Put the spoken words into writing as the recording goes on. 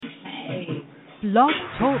Blog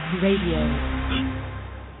Talk Radio.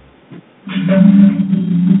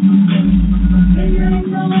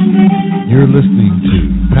 You're listening to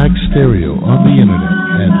Pack Stereo on the internet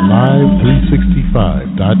at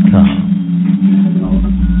live365.com.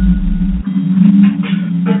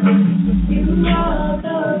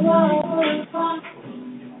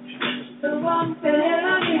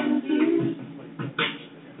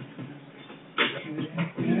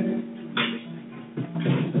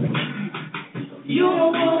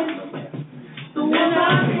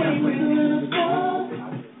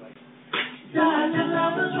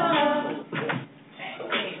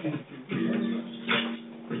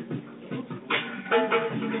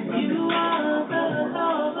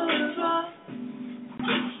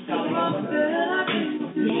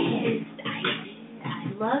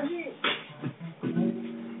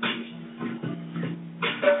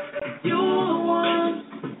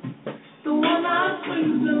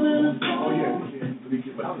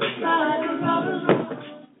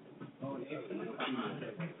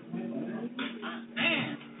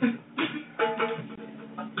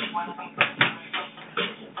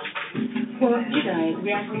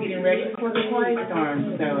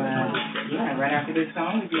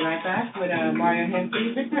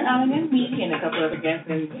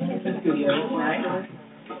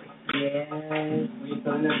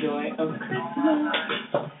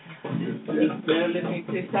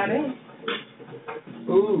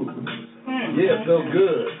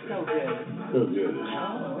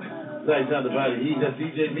 That's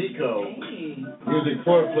DJ Miko. Hey. Music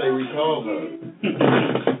foreplay, we call her.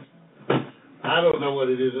 I don't know what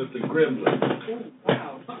it is. It's the Gremlins.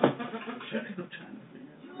 Wow.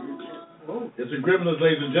 It's the Gremlins,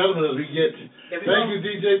 ladies and gentlemen, as we get. Thank you,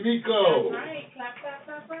 DJ Miko. That's right. Clap, clap,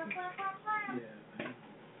 clap, clap, clap, clap, clap.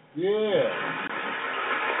 Yeah.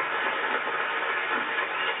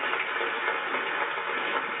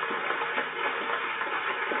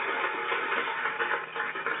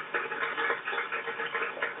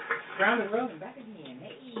 Round and rolling back again.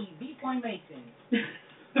 Hey, B-Point Mason. Hey.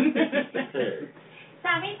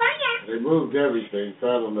 Tommy Fire. They moved everything, so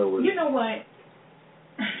I don't know what. You know what?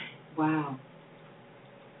 Wow.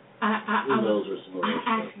 I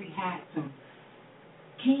actually had some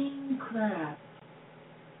king crab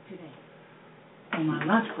today on my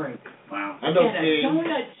lunch break. Wow. I know at a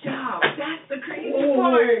donut shop. That's the crazy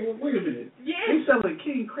part. Wait a minute. Yes. They selling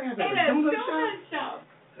king crab at a donut shop?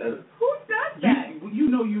 Who does that? You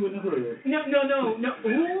know you in the hood. No. Ooh,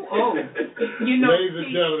 oh. You know, ladies and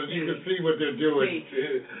gentlemen, you can see what they're doing.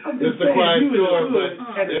 It's a quiet store, but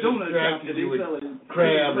at a donut shop, you with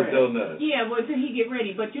crab and donuts. Yeah, well, till he get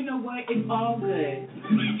ready. But you know what? It's all good.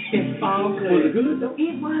 It's all good. Was it good, though?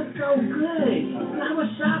 It was so good. I was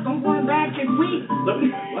shocked. I'm going back this week.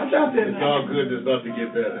 Watch out there. It's all good. It's about to get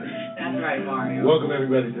better. That's right, Mario. Welcome,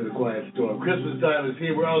 everybody, to the Quiet Storm. Christmas time is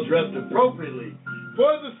here. We're all dressed appropriately for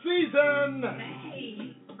the season.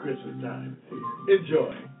 Hey. Christmas time is here.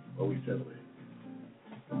 Enjoy while we celebrate.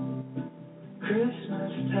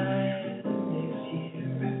 Christmas time is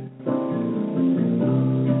here.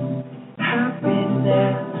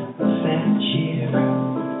 Happiness and cheer.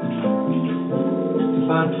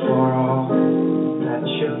 Fun for all that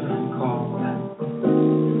children call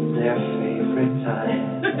their favorite time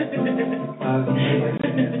of year.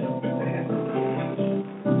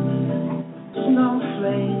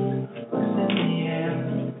 Snowflakes in the air,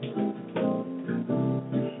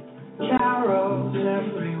 carols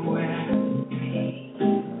everywhere,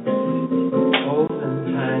 olden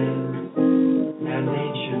times and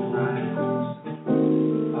ancient rhymes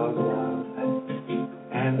of love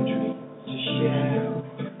and dreams to share.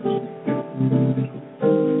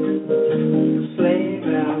 Sleigh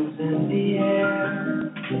bells in the air,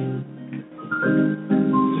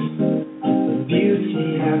 beauty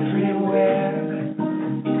everywhere.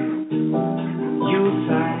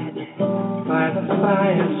 Yuletide by the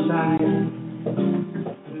fireside,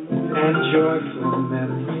 and joyful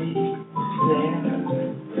memories there.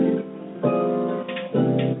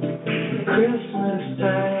 Christmas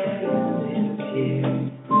time is here.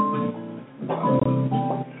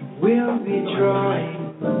 We'll be drawing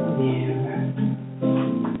near.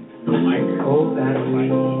 Oh, that we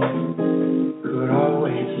could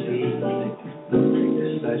always see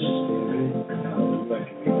such spirit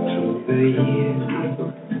through the year.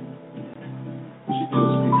 She still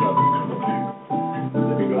speak up and come up here.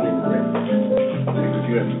 Let me go ahead and break. Because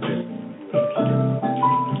you have to take.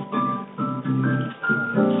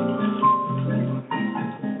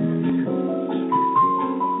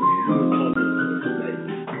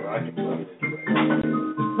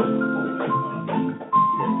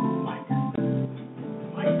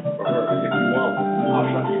 For her, if you want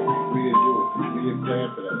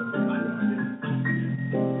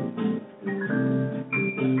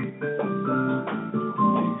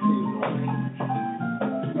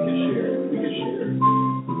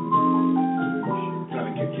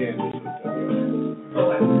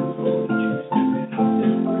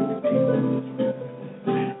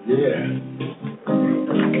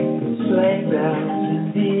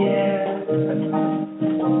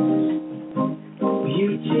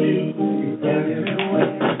beauty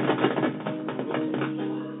everywhere.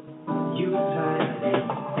 You silent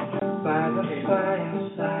by the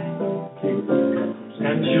fireside,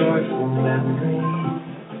 and joyful memories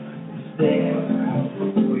there.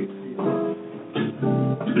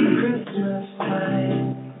 Christmas time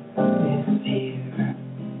is here.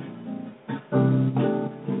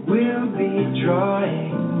 We'll be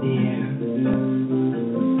drawing near.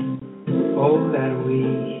 Oh, that we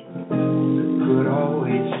could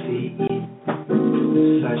always see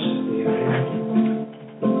such spirit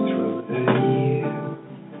through the year.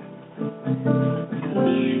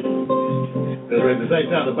 That's right, the same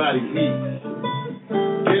time the body's heat.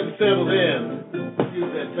 Get settled in.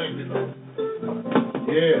 Use that technical.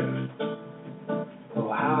 Yeah. Oh,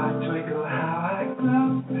 how I twinkle, how I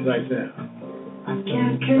glow. It's like that. I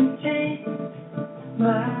can't contain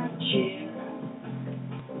my cheer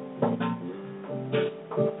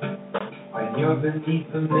when you're beneath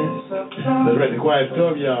the mistletoe. That's right, the quiet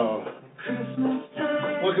storm, y'all. Christmas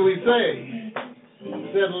time. What can we say?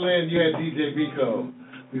 Settle in, you had DJ Rico.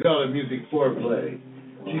 We call it music foreplay.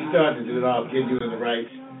 She started it off, getting you in the right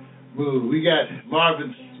mood. We got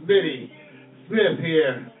Marvin Smith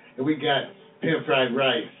here, and we got Pimp Fried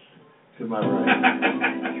Rice to my right.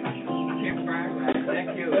 Pimp fried rice.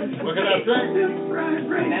 Thank you. What can I say?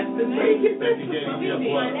 That's the name. That you can't even get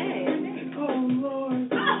one. Oh, Lord.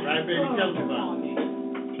 Right, baby? Tell us about it.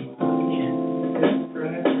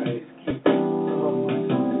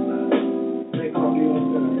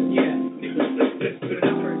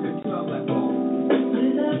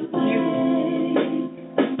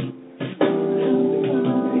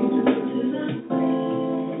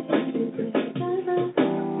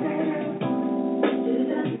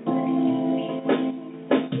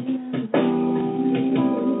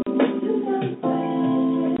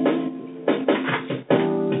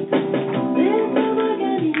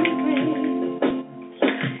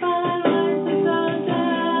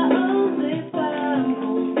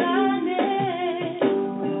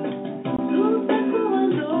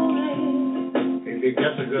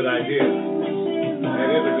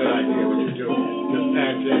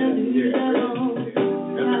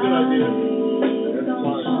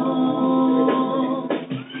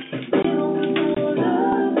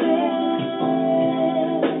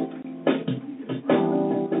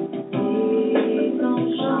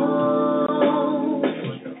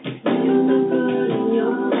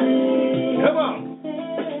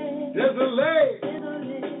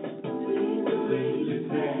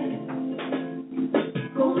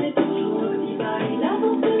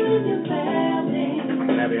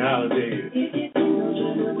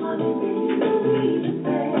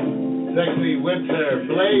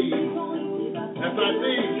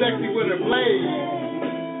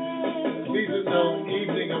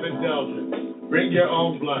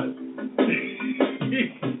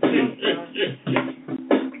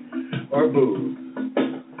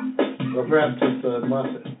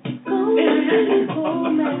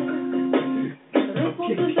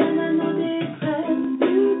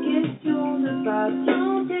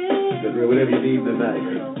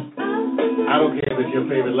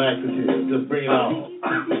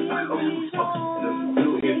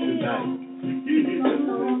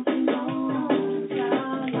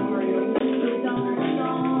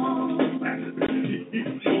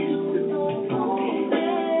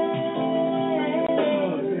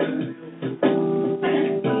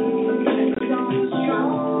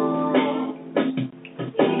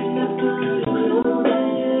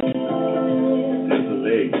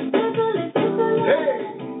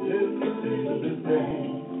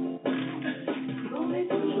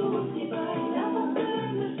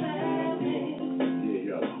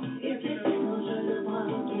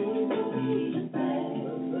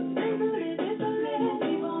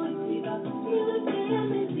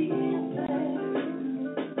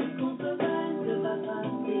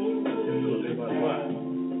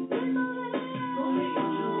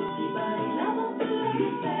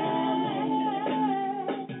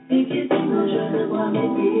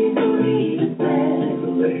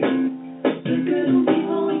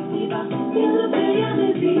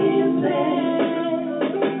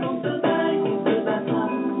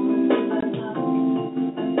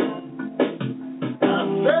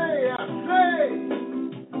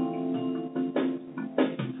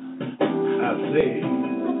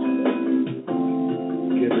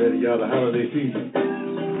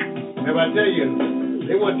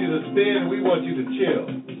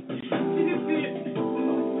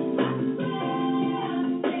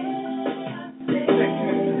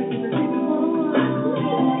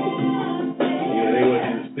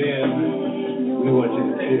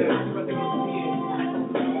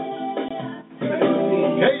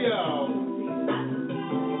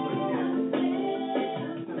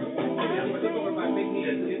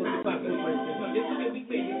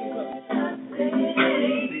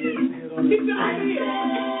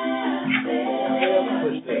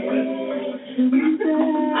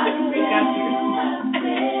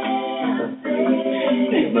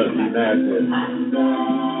 like this.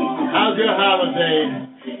 How's your holiday?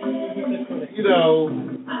 You know,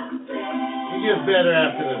 it gets better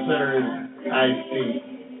after the third iced tea.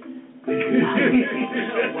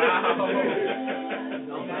 Wow.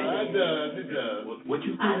 It does. What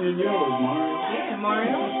you putting in yours, Mario? Yeah,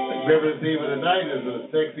 Mario. River's Eve of the Night is a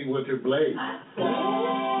sexy winter blaze.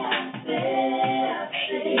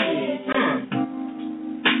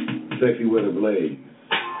 Sexy winter blaze.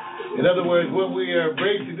 In other words, what we are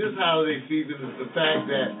embracing this holiday season is the fact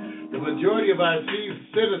that the majority of our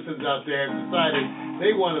citizens out there have decided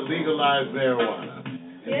they want to legalize marijuana.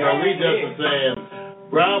 And so we just are saying,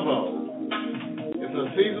 bravo. It's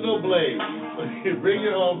a seasonal blaze. Bring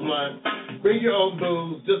your own blunt, bring your own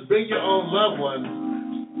booze, just bring your own loved ones.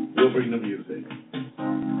 We'll bring the music.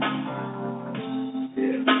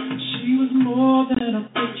 She was more than a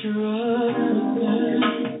picture of innocence.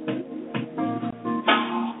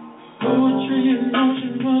 Poetry in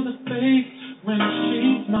motion was a face when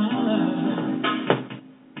she smiled.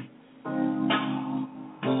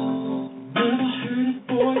 Never heard a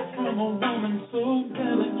voice from a woman so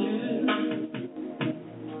delicate.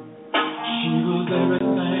 She was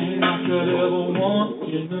everything I could ever want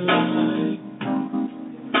in life.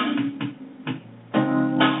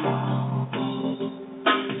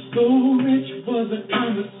 So rich was the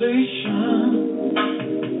conversation.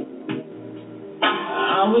 I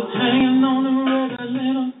was hanging on every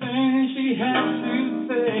little thing she had to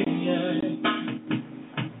say.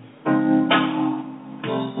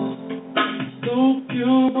 So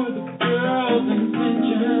pure were the girl's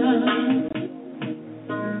intentions.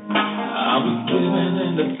 I was giving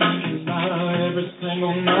in to thinking about her every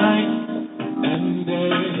single night and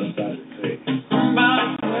day.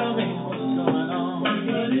 Somebody tell me what's going on.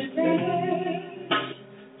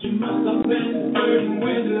 You must have been flirting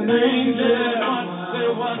with an angel.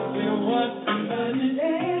 What? Somebody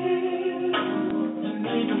an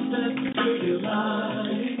angel stepped into your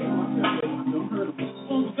life.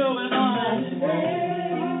 What's going on?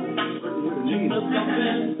 You must have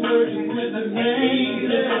been flirting with an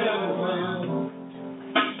angel.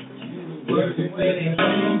 Flirting with an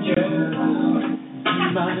angel.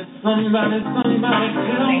 Somebody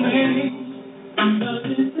tell me.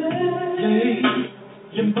 Somebody say.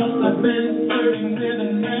 You must have been flirting with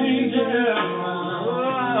an angel.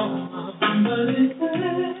 Somebody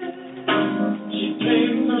said she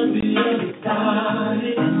came from the other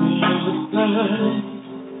side.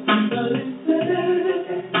 Somebody said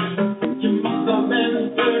you must have been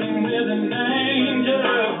flirting with an angel.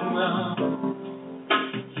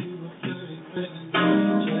 You were flirting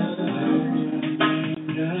with an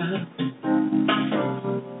angel.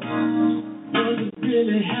 Was it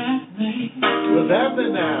really happening? What's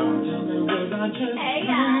happening now? Tell me, was I just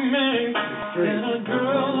dreaming? And a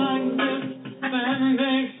girl like this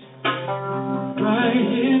standing right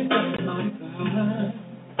here by my side.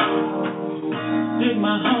 Did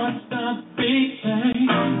my heart stop beating?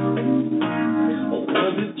 Or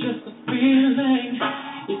was it just a feeling?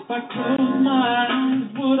 If I close my eyes,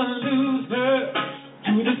 would I lose her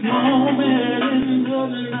to this moment in the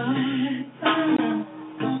night?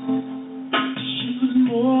 She was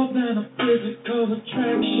more than a physical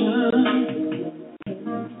attraction.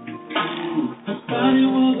 Her body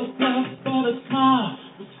was a bluff, but a smile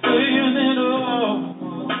was saying it all.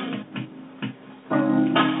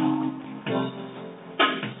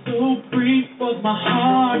 So brief was my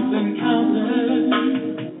heart's encounter.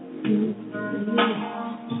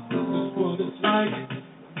 This is what it's like.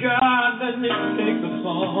 God, let me take the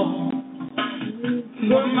fall.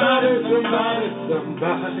 Somebody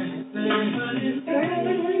say.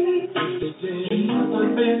 You must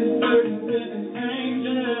have been flirting with an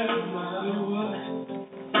angel.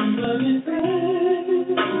 Somebody said,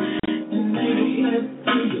 an angel stepped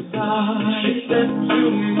to your side. She stepped to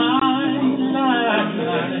my life.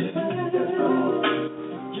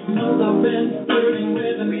 You must have been flirting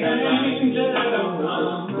with an angel. I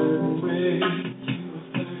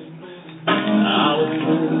was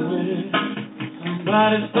flirting with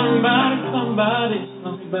somebody.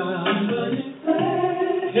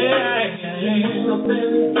 Yeah, you must have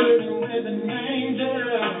been flirting with an angel.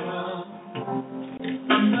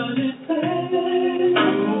 Somebody said,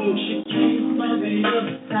 she came from the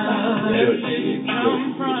other side. Where did she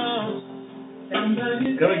come from?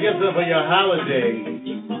 Gonna get some for your holiday.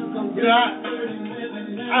 You know,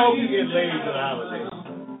 I hope you get laid for the holiday.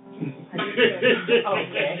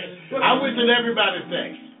 Okay. I wish that everybody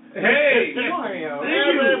sex. Hey, Mario.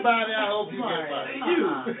 Everybody, I hope you get fun. Thank you.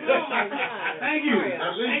 Thank you.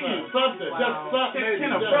 At least something, just something.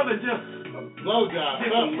 Can a brother just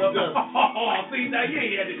blowjob? Something. Oh, see, now you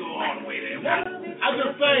ain't had to go all the way there. I'm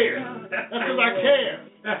just saying. That's because I care.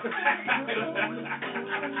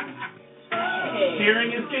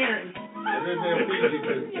 Caring is caring. And then they'll feed you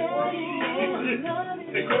too.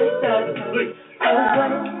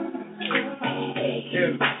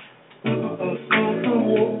 Here's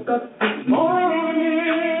Woke up this morning,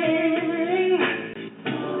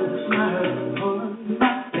 smile upon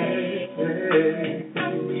my face.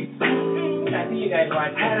 I see you guys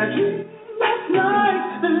watching. Had a dream last night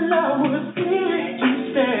that love was here to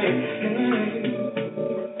stay.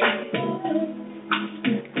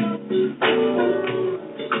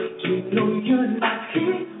 You know you're not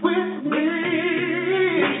here with me.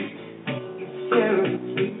 Tearing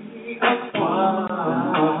me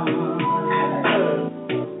apart.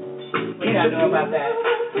 You don't know about that.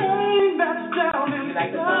 Pain that's down You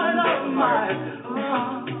like the inside song? of my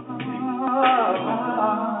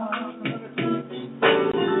heart.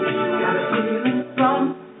 Got a feeling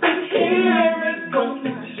something here is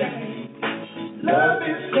gonna change. Love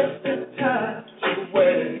is just a touch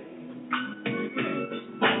away.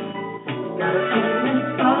 Got a feeling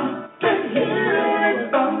something here is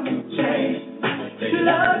gonna change.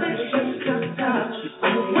 Love is just a touch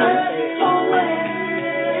away.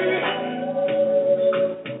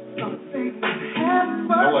 Something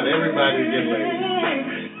happened. I want everybody to get laid.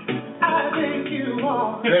 I think you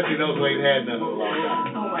are. Especially those who ain't had none in a long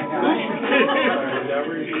time. Oh my God.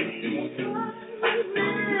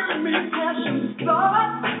 Me passion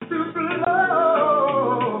starts to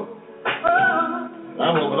flow.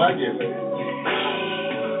 I'm hoping I get laid.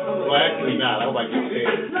 Well, actually not. I hope I get paid.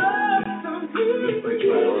 This place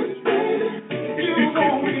priorities. You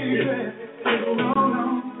won't regret.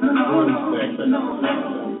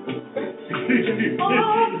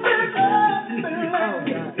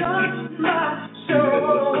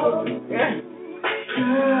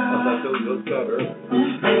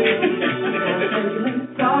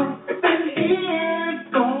 Something is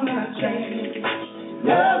gonna change.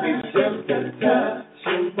 Love is just a touch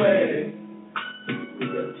away.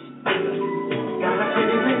 Got a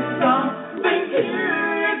feeling something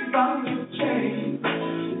here is bound to change.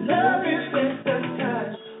 Love is just a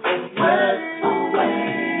touch away.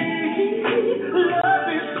 Love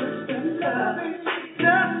is just a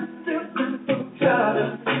simple touch.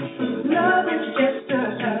 Love is just a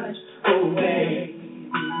touch away.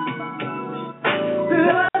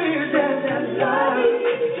 Love is just a love is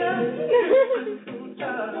just a simple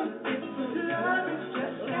touch. Love is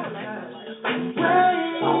just a touch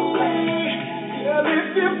away.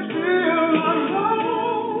 If you feel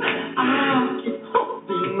alone, I'll keep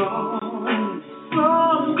holding on.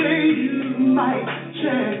 Someday you might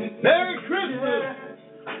change. Merry Christmas!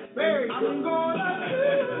 Merry I'm Christmas! gonna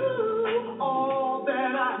do all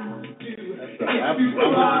that I can do. That's right. If you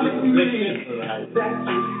promise me that you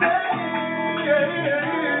stay.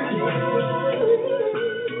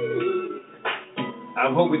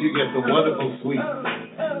 I'm hoping you get some wonderful sweets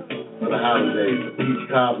for the holidays. Peach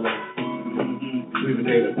cobbler, sweet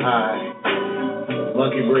potato pie,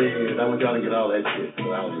 monkey bread. I want y'all to get all that shit for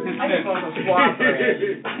the holidays. I just want some squash bread. That's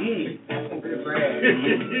some good bread.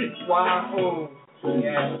 Squash, oh,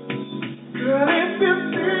 yeah. Girl, if you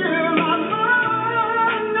feel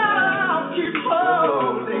alone, I'll keep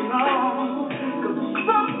holding on. 'Cause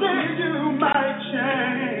someday you might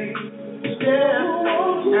change. Yeah,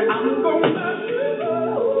 and I'm gonna do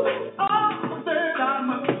all that I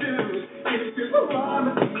must do. If you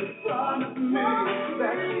promise me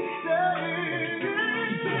that you stay.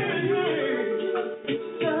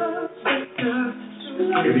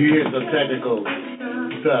 If you hear some technical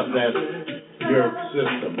stuff, that's your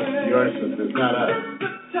system. It's not us.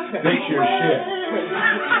 Fix your shit.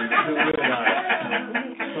 Do it right.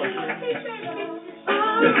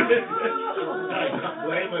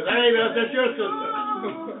 Blame us. That ain't us. That's your system.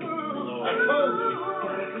 I told you.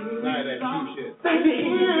 Right, that cheap shit. Baby,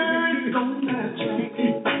 here's gonna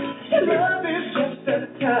change. Love is just a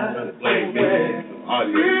touch Play away.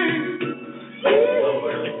 audio.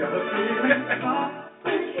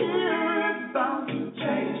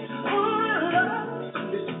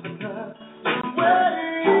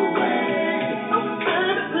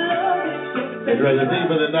 Right, the theme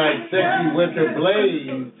of the night, Sexy Winter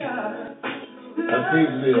Blaze. A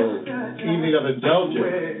seasonal evening of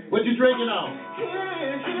indulgence. What you drinking on?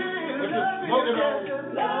 What you smoking on?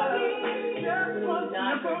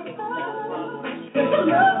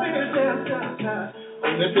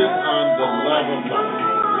 Sipping on the love of life.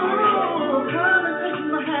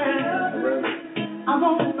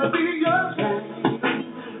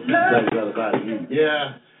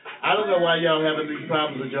 Yeah, I don't know why y'all having these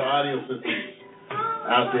problems with your audio systems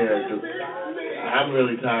out there, because I'm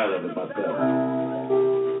really tired of it myself.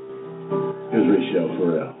 Rachelle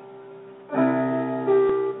Pharrell.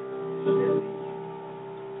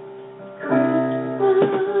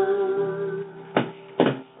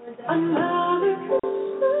 Another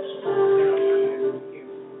Christmas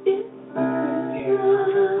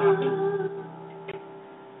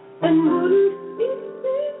and wouldn't it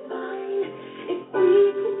be fine if we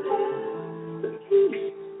could have the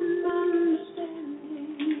peace and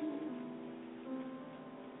understanding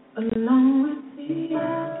along with the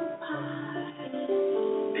apple pie?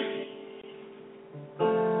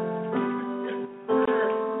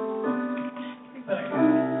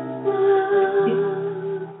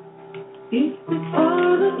 If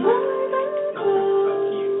before the curtain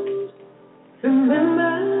closed,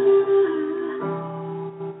 remember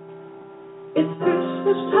it's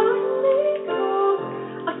Christmas time because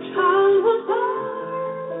a child was born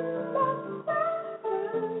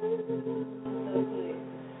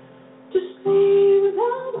to stay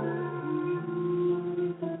without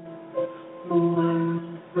the world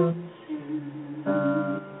from sin.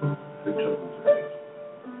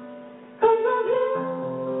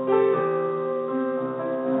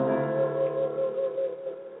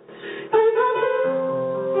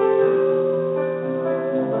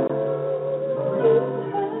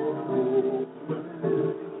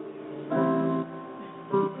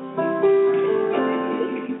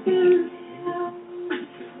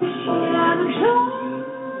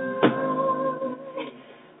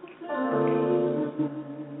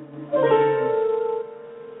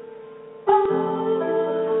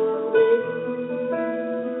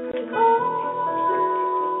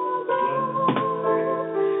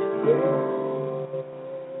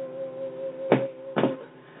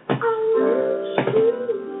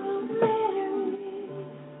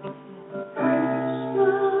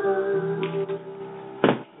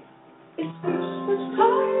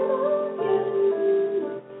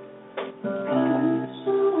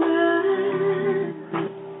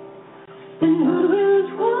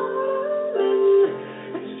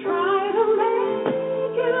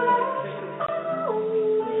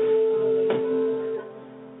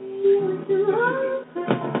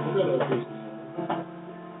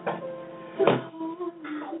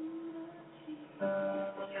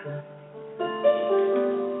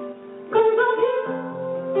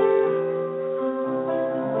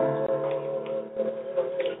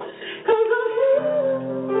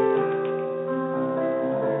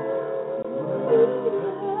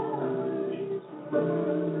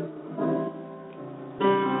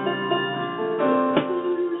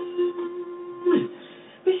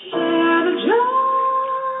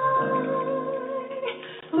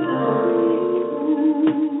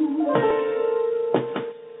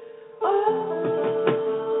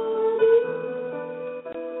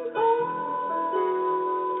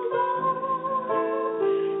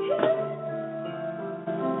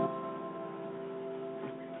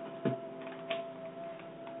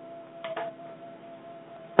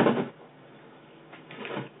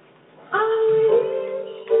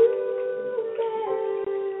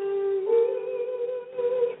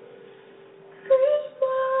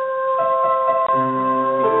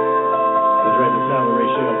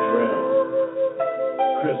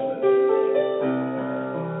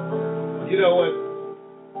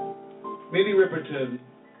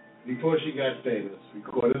 Before she got famous,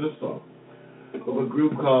 recorded a song of a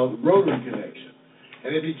group called Rotary Connection.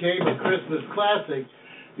 And it became a Christmas classic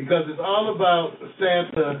because it's all about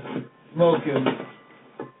Santa smoking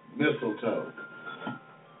mistletoe.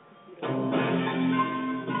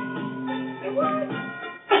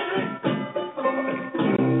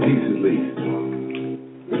 Decently.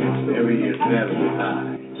 Every year Santa was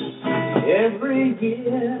high. Every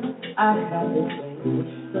year I have the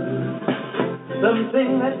same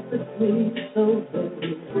something that fits me so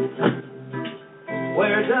very.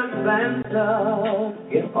 Where does Santa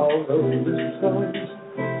get all those songs?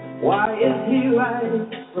 Why is he writing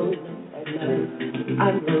so late at night?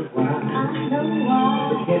 I know why.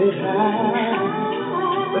 Forget it high.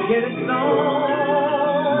 Forget it long.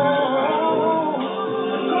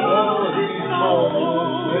 Oh, he's home.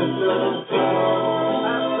 Mistletoe.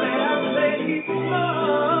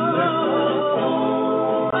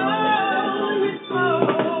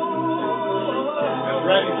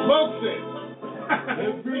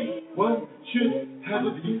 Everyone should have a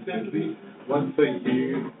piece at least once a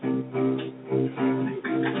year.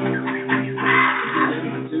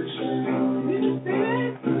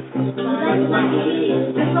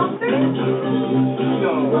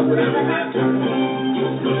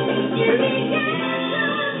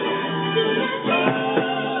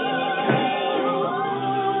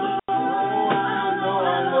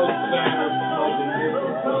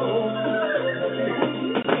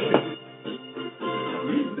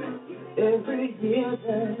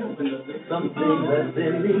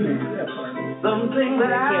 something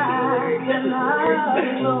that I cannot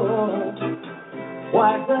ignore.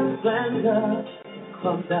 Why does Santa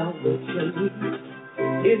come down with me?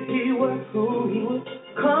 If he were who, he would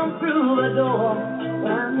come through the door.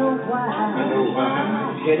 I know why.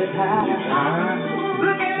 Get it high.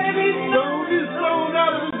 Look at him, he's thrown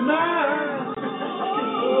out of his mind.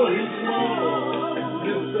 Oh, he's small.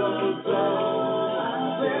 He's so tall.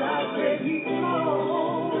 I said he's small.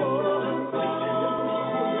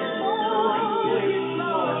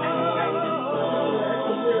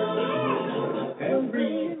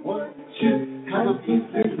 Everyone should have a piece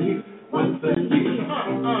of you once a year.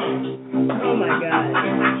 Oh my God.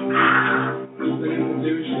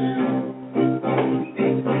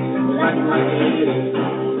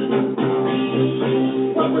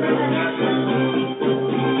 What would happen?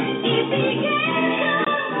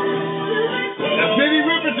 That's Minnie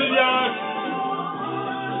Riperton, y'all.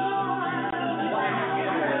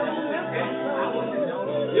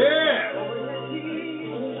 Yeah.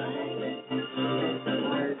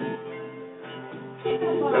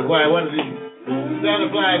 That's why one of these Santa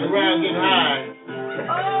flags around getting high.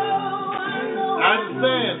 I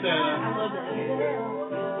understand, Santa.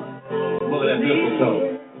 Look at that mistletoe.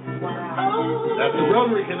 That's the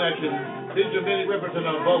Rotary Connection. Feature Minnie Riperton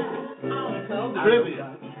on vocals. Trivia.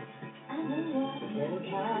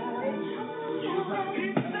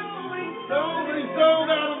 Somebody sold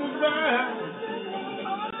out of the side.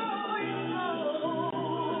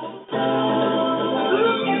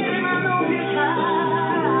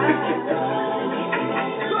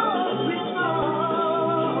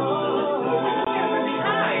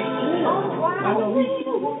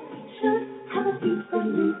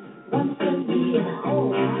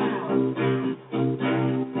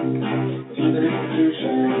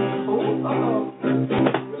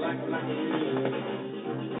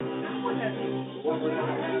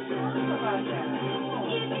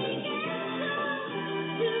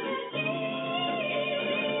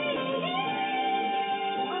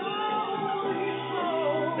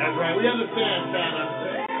 That's right, we understand, Santa.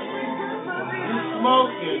 You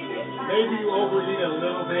smoking, maybe you overeat a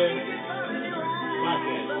little bit. Fuck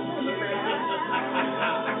it.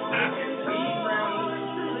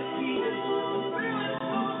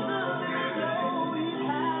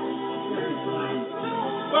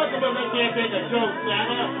 Fuck it if they can't take a joke,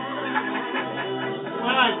 Santa.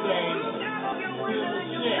 What I say,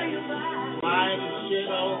 shit. Lying and shit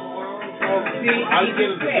all over the world. Oh, see, I'll get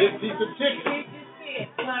him a big piece of chicken.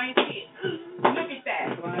 Look at that.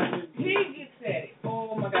 He just said it.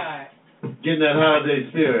 Oh my God. Getting that holiday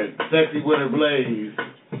spirit. Sexy winter blaze.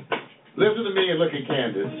 Listen to me and look at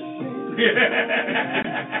Candace.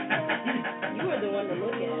 You were the one to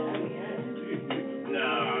look at. I mean, No.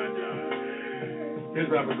 Here's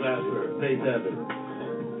Robert Glasper. Faith Evans.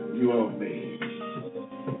 You owe me.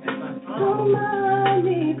 Don't mind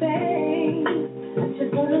me, babe. I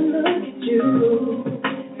just wanna look at you.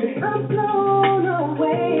 And I'm blown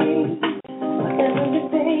away by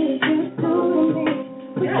everything that you do to me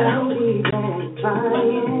without even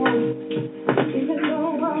trying. Even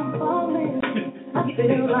though I'm falling, I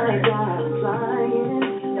feel like I'm flying.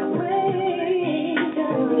 The way you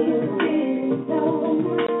know,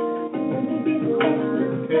 let me be the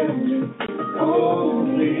best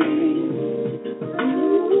only.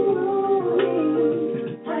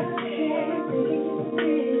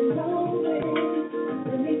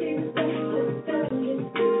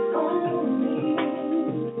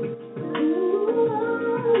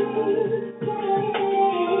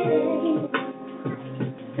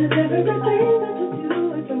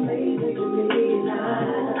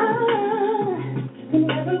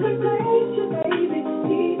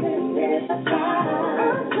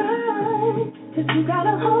 You got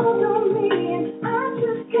a hold on me, and I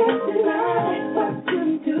just can't deny what you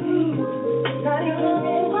do. Not even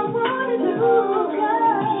if I wanna do,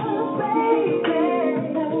 'cause baby,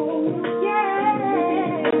 yeah,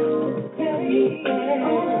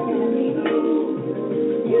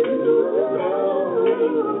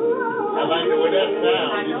 I like the way that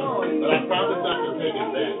sounds, but I promise not to take it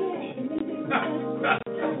back.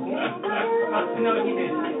 No, you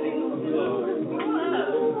didn't.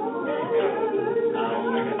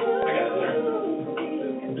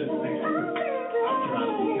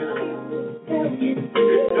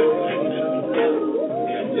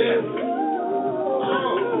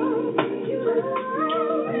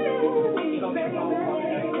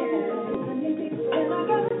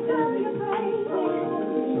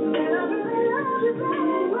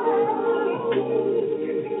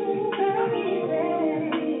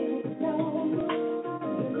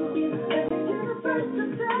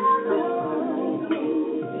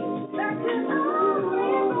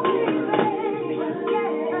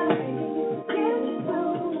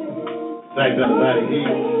 Like that body heat.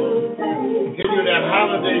 Give you that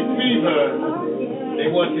holiday fever. They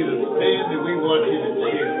want you to spend and we want you to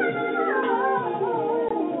chill.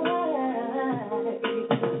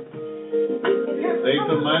 Save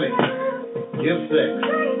some money. Give sex.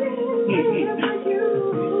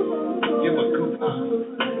 Give a coupon.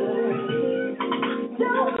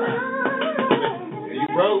 Are you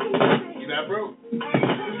broke? You not broke?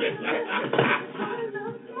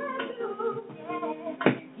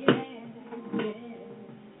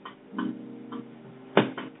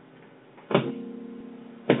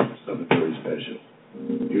 Something very special.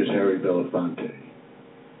 Here's Harry Belafonte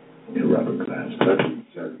in Robert Glass. Let me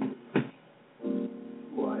tell you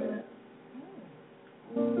who I am.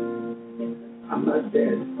 I'm not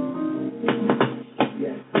dead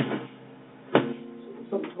yet. So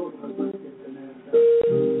some told us not to get the man down.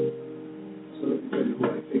 So let me tell you who I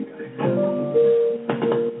think I am.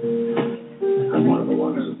 I'm one of the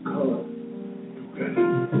ones of color.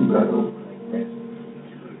 Who got over.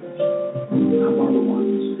 I'm one of the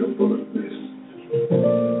ones you're full of missed.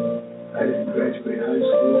 I didn't graduate high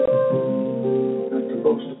school. Not to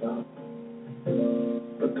boast about,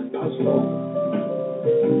 but to puzzle over.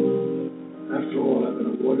 After all, I've been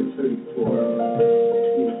awarded 34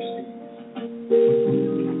 PhDs.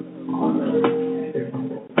 Honor and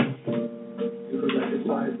equal. Because I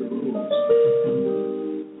defied the rules.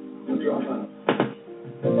 I'm a dropout.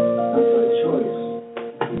 Not by choice,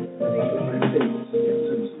 but by fate.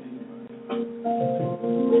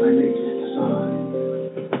 My nature's design.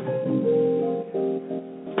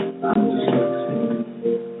 I'm dyslexic.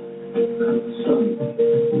 I'm the sun.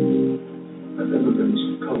 I've never been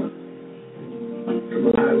some color. From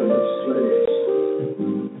an island of slaves who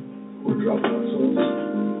were dropouts also.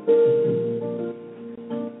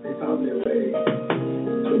 They found their way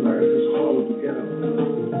to America's Harlem ghetto.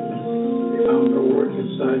 They found no work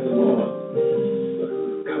inside the law, but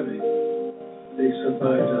with cunning, they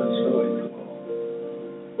survived on sewing the law.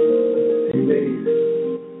 They made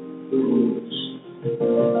the rules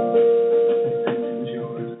and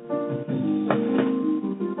endured.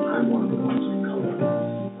 I'm one of the ones of color.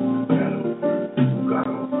 Got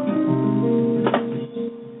over.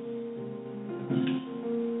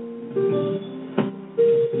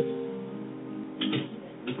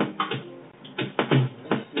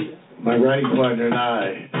 My writing partner and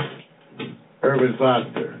I, Irvin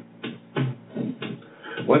Foster.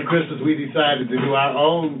 One Christmas we decided to do our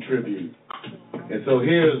own tribute. And so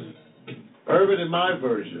here's Irvin and my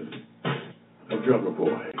version of Drummer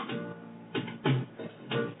Boy.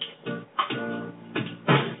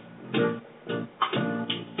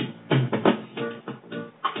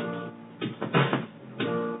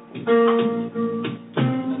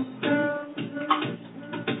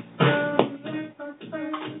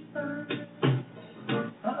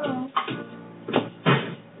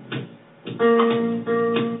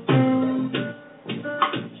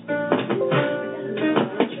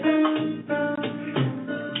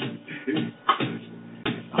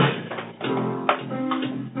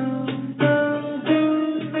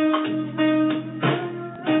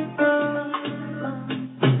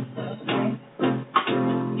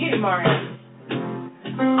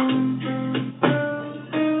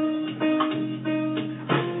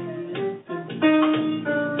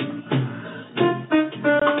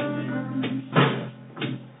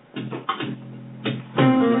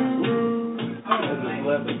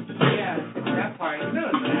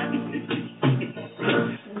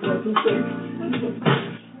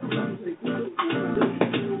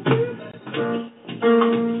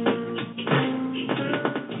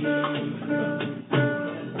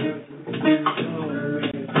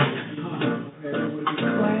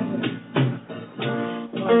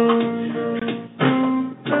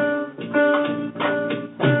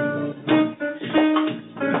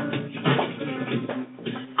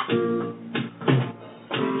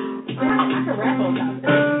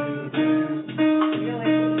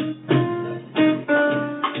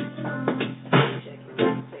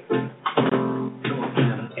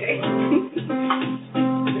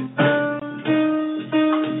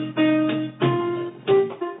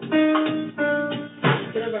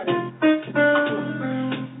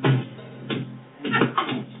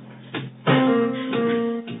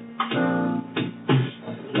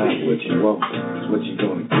 It's what you're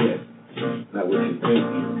going to get, not what you think.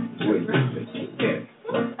 It's what you think you get.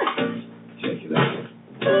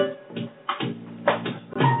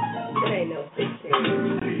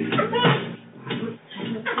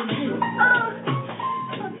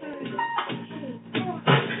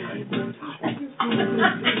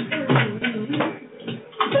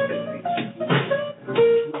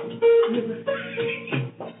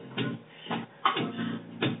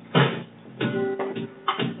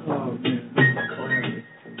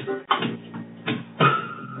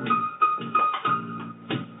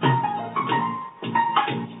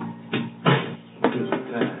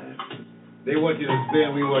 They want you to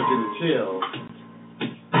spin, we want you to chill.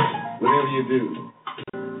 Whatever you do,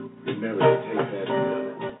 remember to take that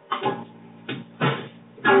pill.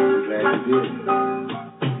 I'm glad you did.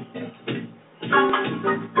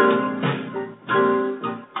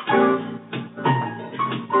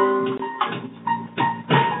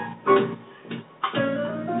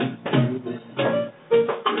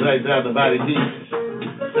 Right down the body heat,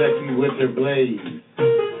 sexy winter blaze.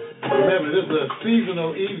 Remember, this is a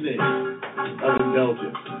seasonal evening of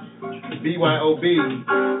indulgence. BYOB,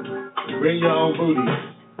 bring your own booty,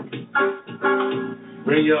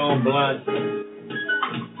 bring your own blunt,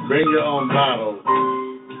 bring your own bottle,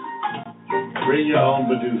 bring your own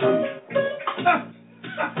Medusa.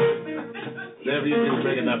 Whatever you do,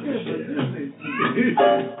 bring enough to share.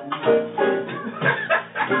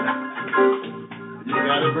 You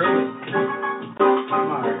gotta bring it.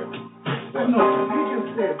 Mario. No, you just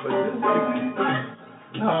said, but this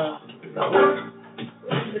no.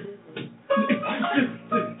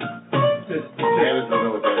 Janice don't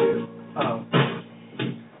know what that is.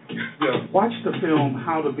 Watch the film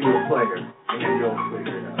How to Be a Player, and you'll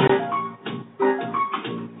figure it out.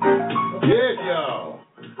 Yes, y'all.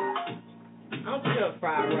 I'm sure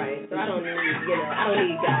fried rice, so I don't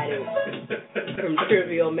need guidance from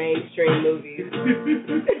trivial mainstream movies.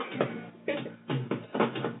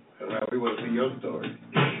 Well, we want to see your story.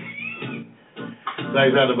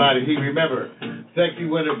 Nice out the body heat. Remember, sexy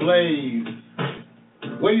winter blaze.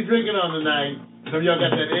 What are you drinking on tonight? Some of y'all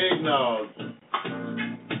got that eggnog.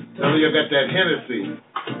 Some of y'all got that Hennessy.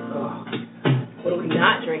 What are we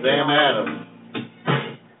not drinking? Sam Adams.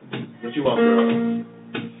 What you want, girl?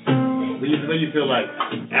 When you feel like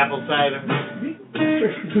apple cider?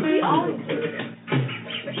 We always do that.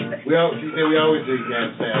 She said we always drink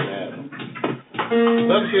Sam Adams.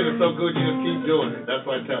 Some shit is so good you just keep doing it. That's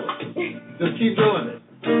what I tell her. Just keep doing it.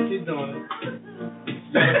 Keep doing it.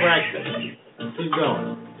 You gotta practice. Keep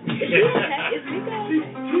going. Is Nico okay?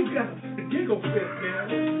 She's got a giggle fit there.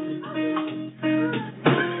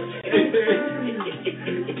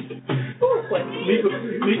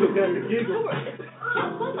 Nico got the giggle.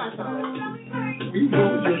 What's my song? You know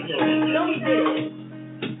what you're doing. Don't say it.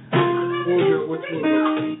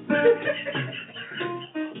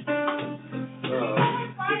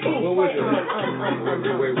 What was your?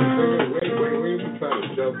 Wait, we trying to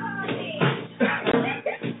jump.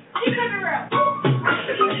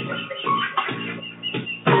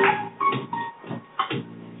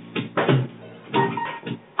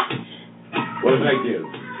 What did I give?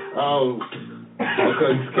 Oh,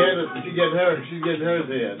 okay. Candace, she's getting hers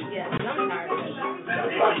in. Yeah, I'm tired of it.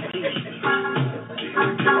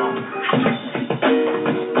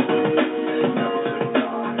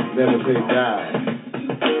 Never say die.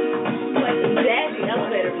 Like the jazzy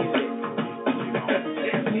elevator music.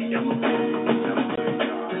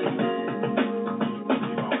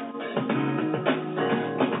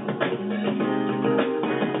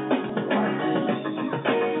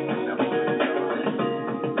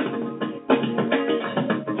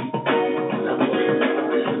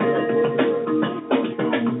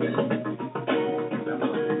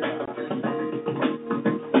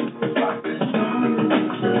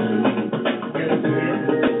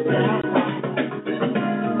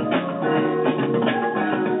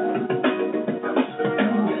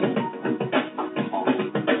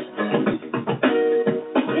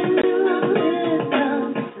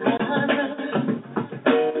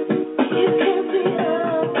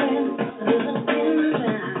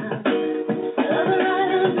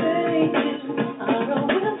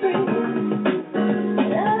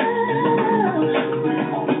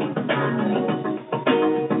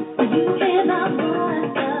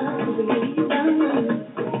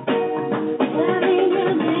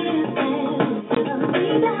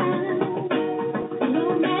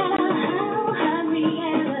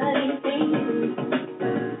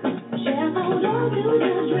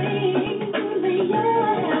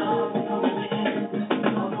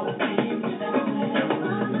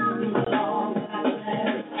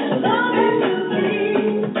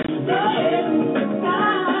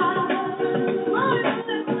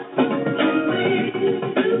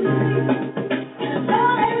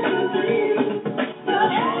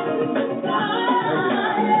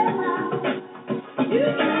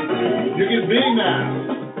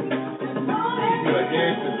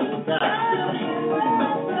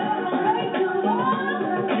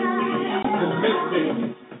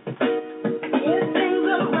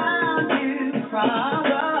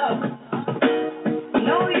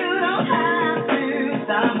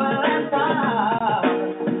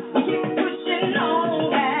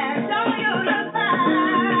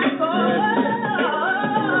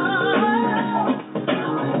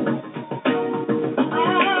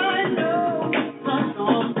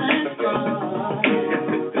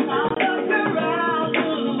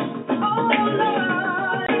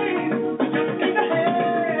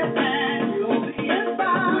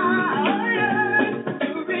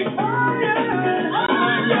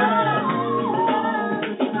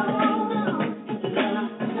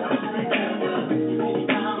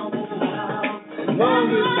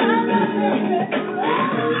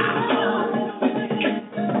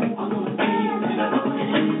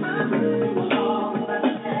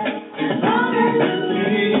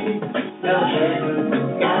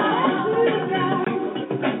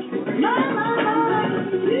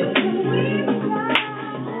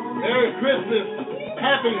 Merry Christmas,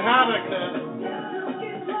 Happy Hanukkah,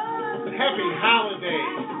 Happy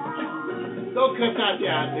Holidays. Don't cuss out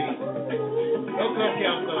your auntie. Don't cuss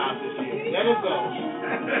your uncle out this year. Let him go.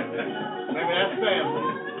 Maybe that's family.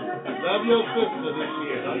 Love your sister this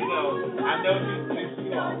year. You know, I know she's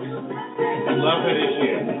small. Love her this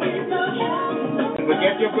year.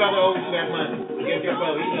 Forget your brother owes you that money. Forget your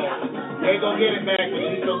brother. He knows. You ain't gonna get it back, but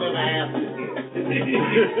he's gonna never ask this year.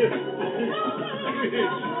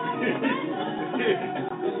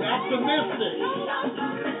 Optimistic.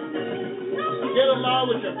 Get along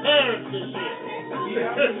with your parents this year.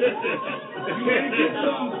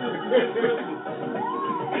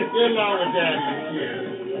 Get along with daddy this year.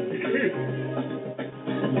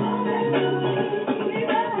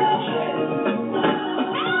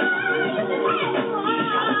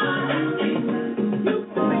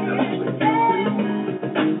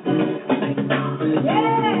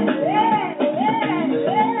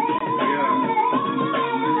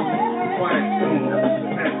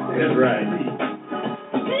 That's right.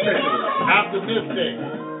 Optimistic.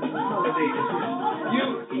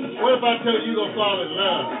 What if I tell you you're going to fall in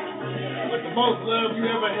love with the most love you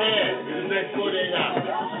ever had in the next 48 hours?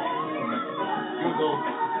 You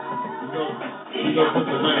go put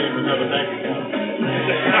some money in another bank account.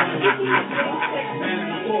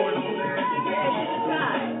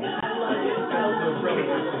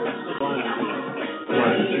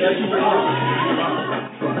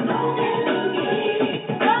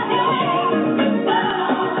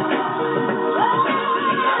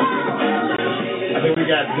 I think we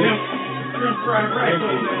got this.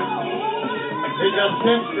 Here's a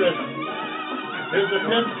temptress. Here's a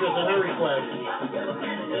temptress and her request.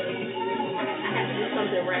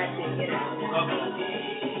 Something ratchet, you know.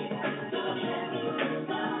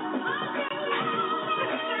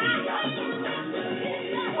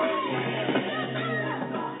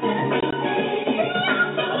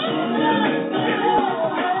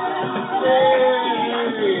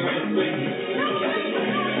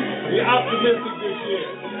 Be optimistic this year.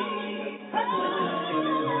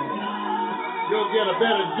 You'll get a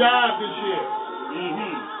better job this year.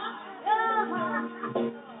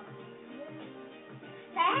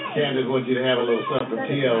 Candace wants you to have a little something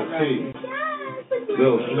TLC.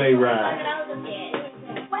 Little sleigh ride.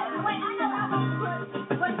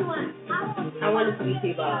 I want to see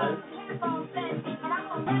T-Boz.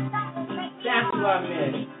 That's what I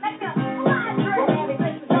meant.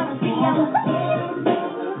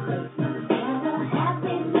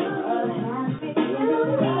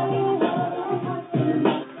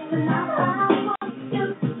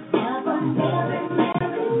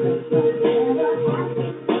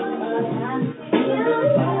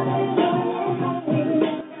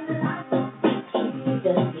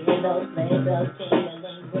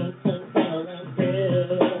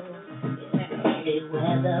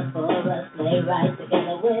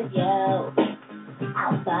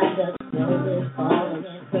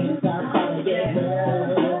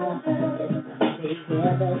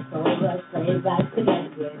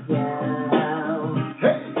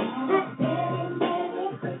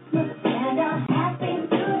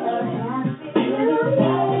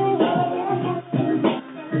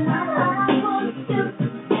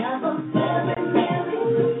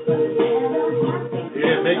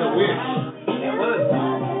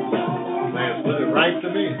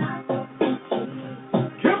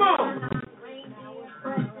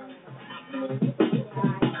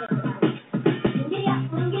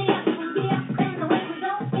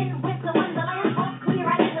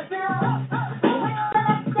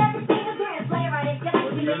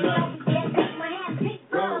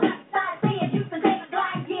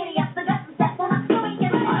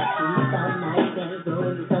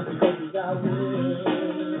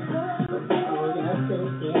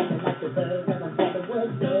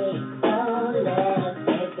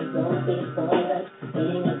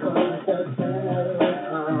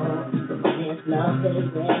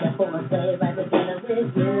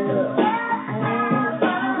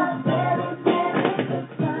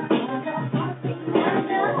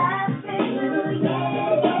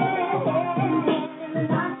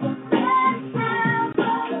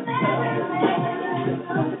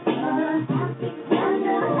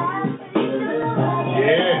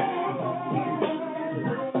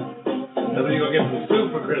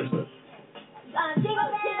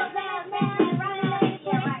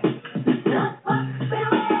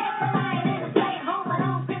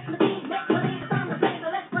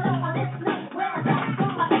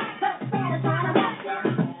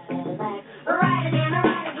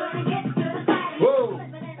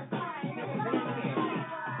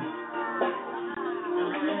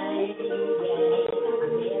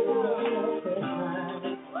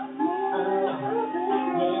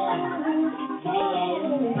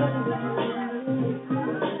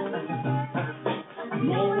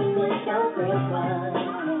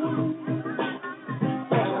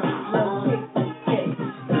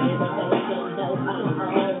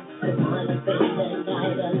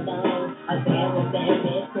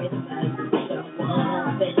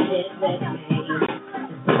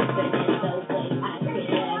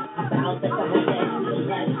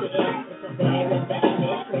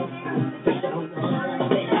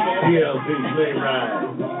 sleigh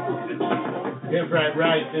ride. Get right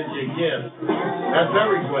send you a gift. That's her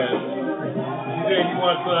request. She said you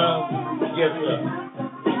want some, get some.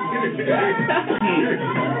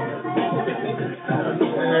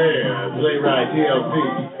 Yeah, sleigh ride TLC.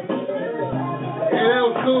 Hey, that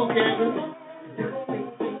was cool, Candace.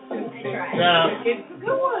 Now,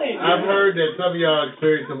 I've heard that some of y'all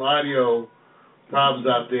experienced some audio problems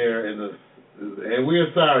out there in the, and we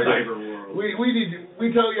are sorry. Cyber world. We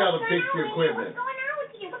told y'all to fix your equipment. What's going on?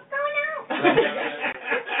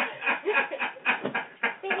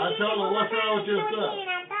 I told her, what's wrong with your stuff?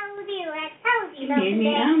 I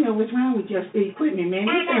don't know what's wrong with your equipment, man.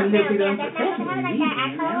 It's a little bit unprofessional.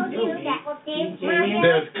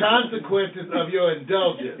 There's consequences of your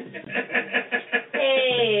indulgence.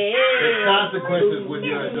 There's consequences when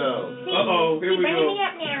you indulge. Uh-oh, here we Bringing go. me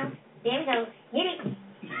up now. There we go. Hit it.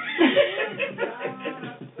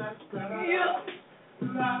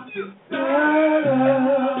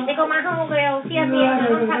 There go my homegirl. She up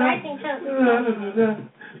there. I think so.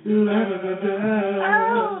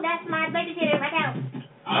 Oh, that's my babysitter. Right out.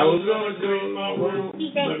 I was going to do my room,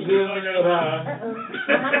 Keep but baby. then I got high.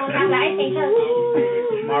 My mom talking about ice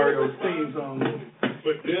cream. Mario's theme song.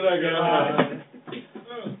 But then I got high.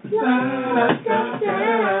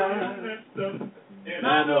 And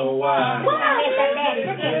I know why. Wow, it's that daddy.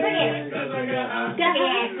 Look at it. Look at it. I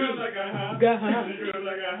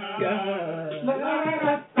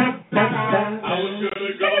was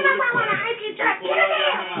gonna go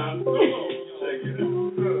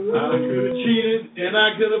I could have cheated and I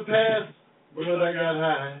could have passed, but I got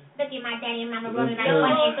high. Look at my daddy and mama rolling like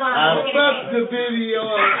one hand through I Look at fucked that. the video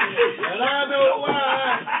up, and I know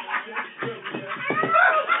why.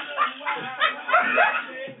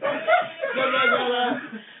 Because I got high.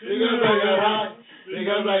 Because I got high.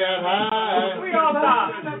 Because I got high. We all stop.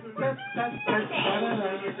 Look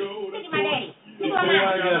at my daddy. Look at I my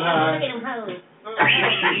got high. Look at them hoes.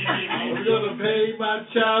 I was gonna pay my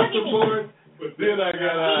child support, but then I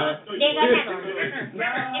got high. There goes that one. There's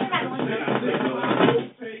that one.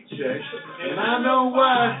 And I know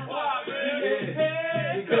why.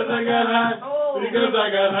 Because I got high. Because I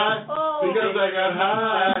got high. Because I got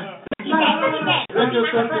high. Look at that. Look at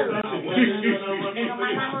my mama. Hey.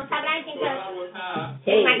 My mama on top of ice cream truck.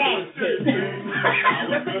 Hey, my daddy. I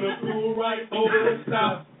was gonna pull right over and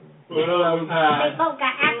stop, but I was high. They both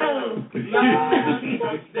got apples. Because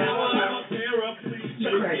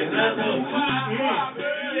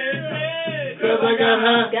I got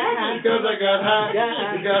high. Because I got high.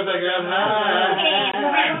 Because I got high.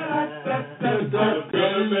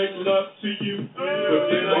 Gonna make love to you, but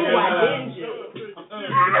then I got high.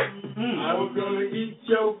 I was gonna eat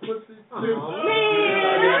your pussy too. Then I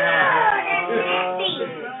got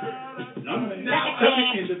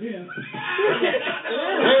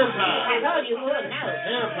Hair pie. I told you who would know.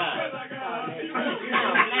 Hair pie. No.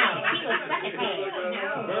 He was such a fan.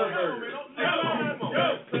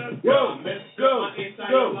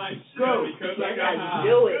 Go. Because I got high.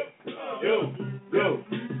 Do it. Go.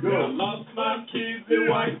 I lost my kids and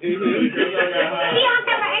wife because I got high. He on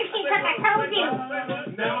top of ice cream truck. I told you.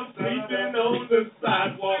 Now I'm sleeping on the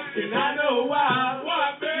sidewalk and I know why.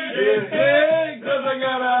 Why, baby? Hey, because I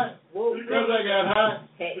got high. Because I got high.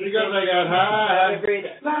 Because I got high.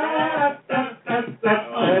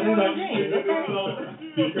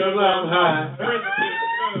 Because I'm high.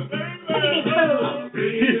 Look at this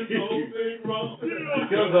food.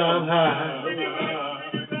 Because I'm high.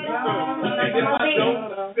 And if I don't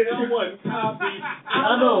sell one copy,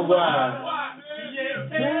 I know why.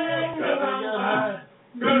 Because I got high.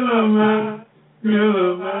 Because I'm high. Because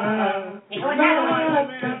I'm high. And go another one.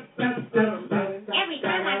 Every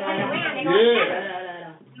time I turn around, they go another.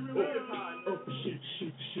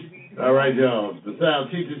 All right, y'all. The sound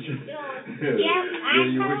teacher. I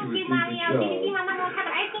you wish told you you, would mommy, teach I the was going to see show. my mama on top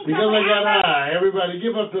of ice cream truck. Because I got high. Everybody,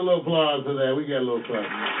 give us a little applause for that. We got a little fun.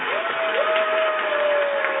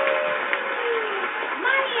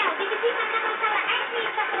 Mario, did you see my mama on top of ice cream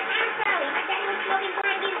truck with an afro? My daddy was smoking blunt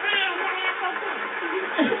and getting high. He got an afro too.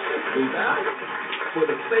 For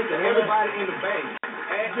the sake of everybody in the bank,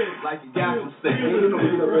 act like you got some sense.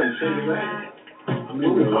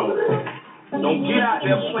 Don't get out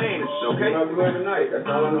there playing this, okay? I'm going tonight. That's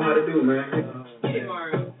all I know how to do, man. Hey,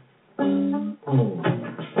 Mario.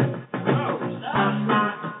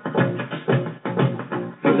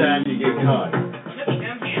 Sometimes you get caught.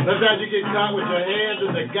 Sometimes you get caught with your hands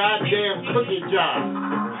in the goddamn cookie jar.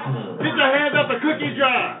 Get your hands up the cookie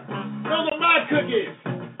jar. Those are my cookies.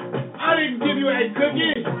 I didn't give you a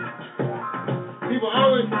cookie. People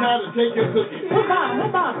always try to take your cookies. Who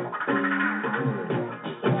bought?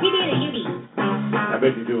 He did or you did? I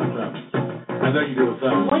bet you're doing something. I know you doing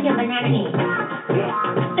something. What's your banana in?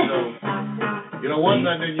 You don't want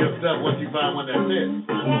nothing in your stuff once you find one that fits.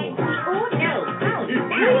 Oh, no. Oh, what are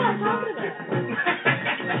y'all talking about?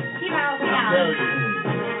 Keep all the I'm telling you.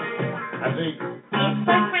 I think It's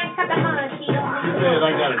first time cup of months, she don't she said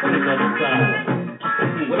I got to cheat on the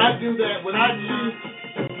side. When I do that, when I cheat,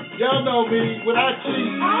 y'all know me, when I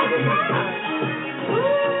cheat,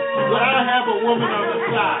 when I have a woman on the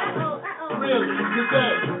side, really,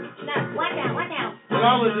 today, Watch out. with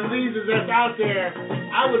all the diseases that's out there,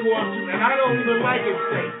 I would want to, and I don't even like it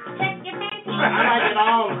safe. Check your fancy. I like it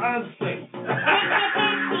all unsafe.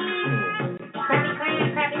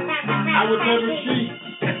 I would never cheat.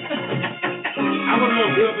 I would know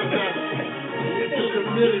good enough to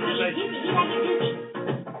commit a relationship.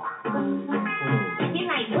 He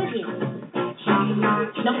like bushes.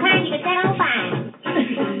 No kind you can set on fire.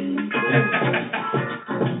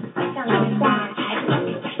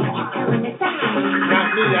 Not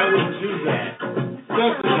me, I wouldn't do that.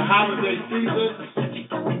 Especially the holiday season,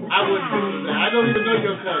 I wouldn't do that. I don't even know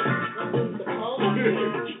your cousin.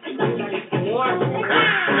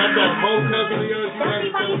 Not that whole cousin of yours you never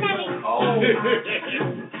told me.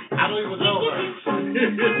 I don't even know her.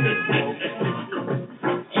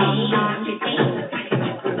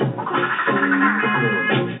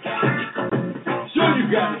 Sure you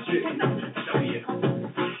got it, shit.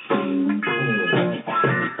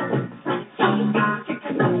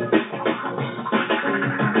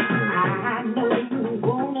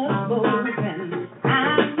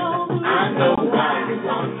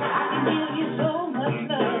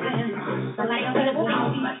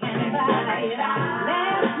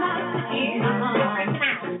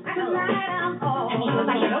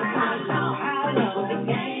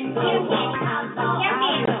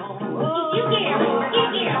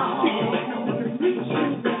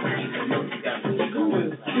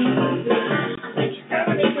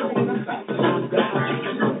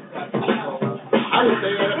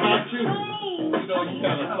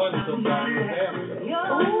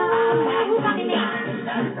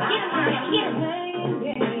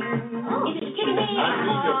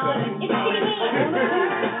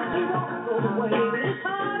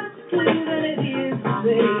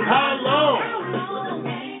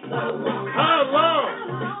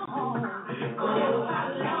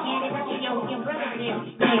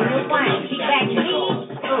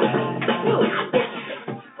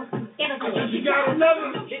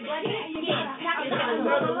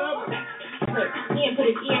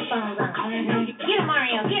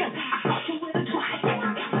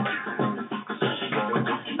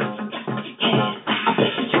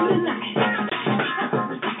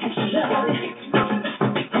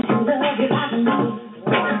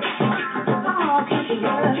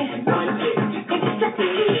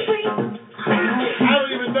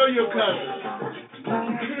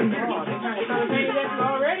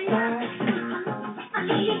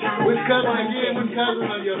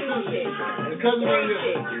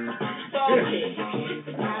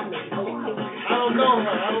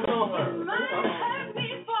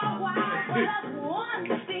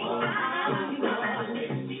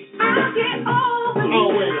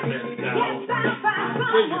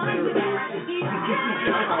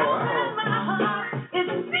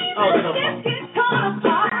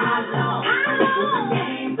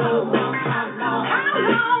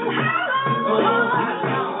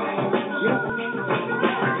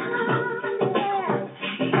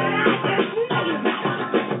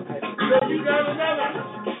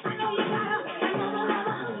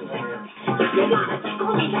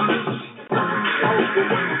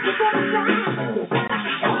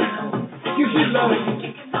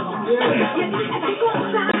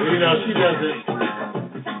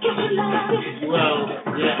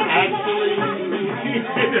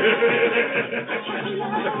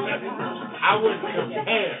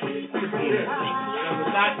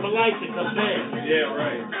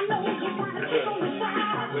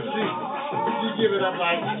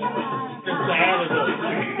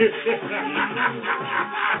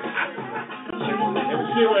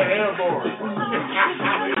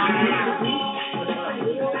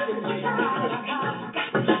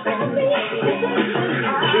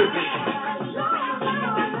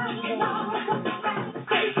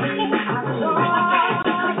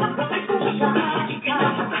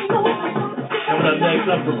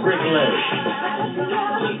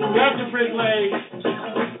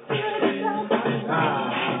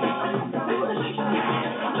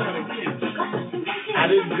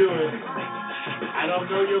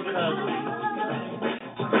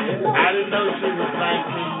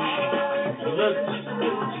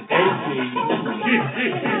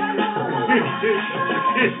 I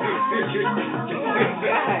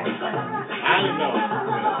don't know.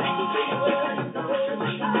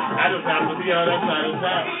 I just have to be on that side of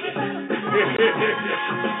town.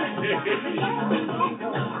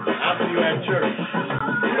 I'll see you at church.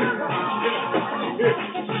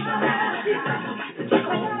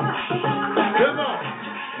 Come on.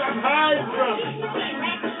 Stop hiding from me.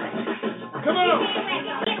 Come on.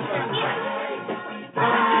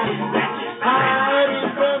 Hiding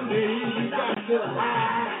from me. Got to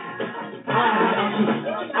hide.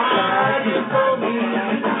 Hiding from me.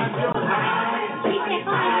 Got to hide.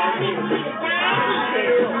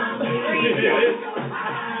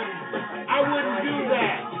 I wouldn't do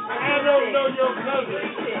that. I don't know your cousin.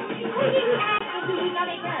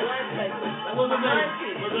 What's her name?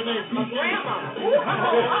 What's her name? Grandma.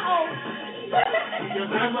 Your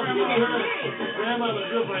grandmother was good. Grandmother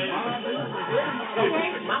good for him.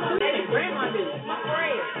 Mama said it. Grandma do. My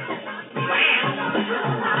friend.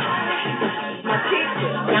 My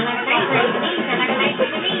teacher.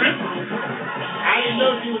 I didn't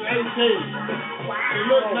know she was 18. She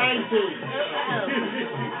looked 19.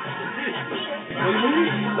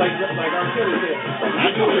 Like our kid said.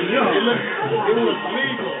 I knew it was young. It was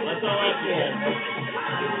legal. That's all I said.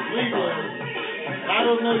 Legal. I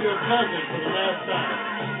don't know your cousin for the last time.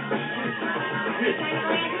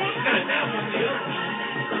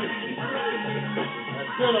 I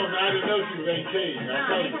still don't know. I didn't know she was 18. I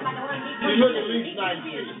told you. She looked at least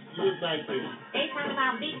 19. She was 19. They talking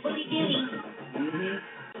about big booty Billy.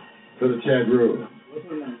 To the chat room.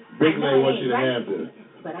 Big Lay wants you to have this.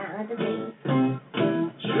 But I understand.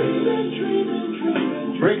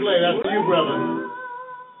 Brinkley, that's for you, brother.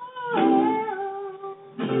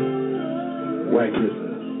 White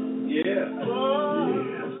Christmas. Yeah.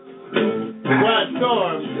 The White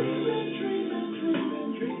Storm.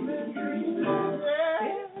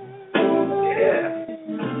 Yeah.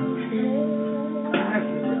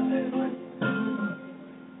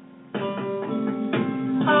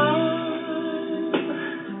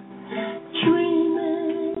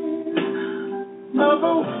 Of a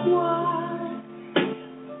white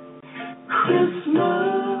Christmas,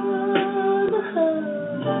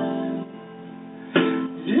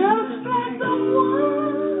 just like the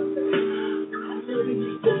one I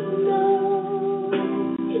used to know,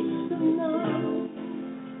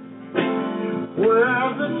 where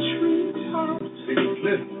the treetops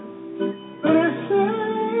glisten,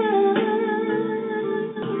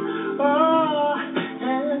 oh,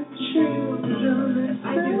 and children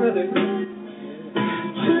listen.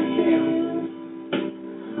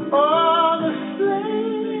 All the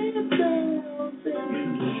sleigh bells in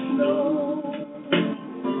the snow.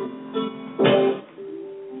 Oh,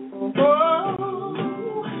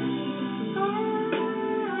 I'm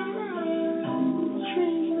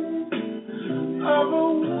dreaming of a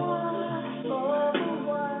white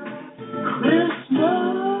Christmas.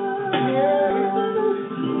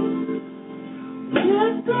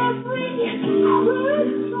 With every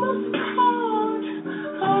Christmas card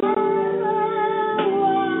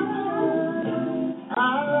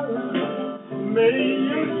may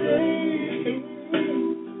your day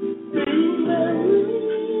be merry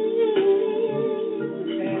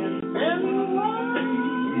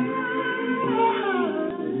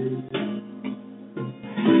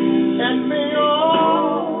and may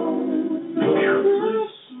all Christmases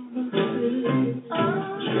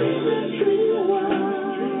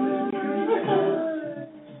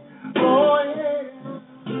oh yeah,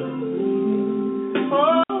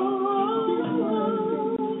 oh.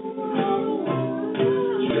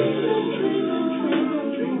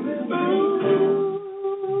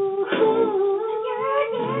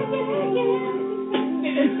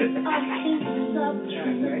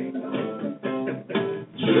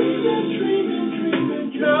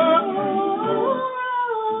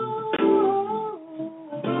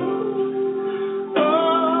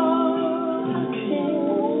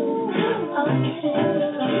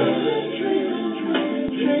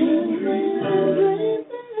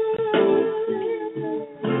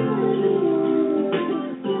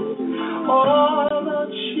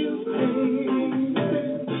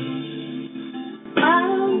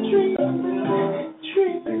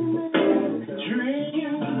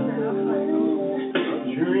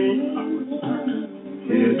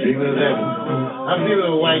 I'm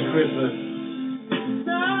feeling a white Christmas.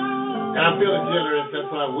 And I'm feeling generous.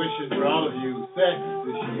 That's why I'm wishing for all of you sex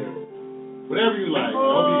this year. Whatever you like. I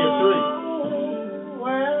hope you get 3.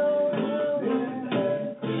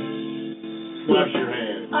 Wash your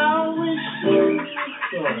hands. I wish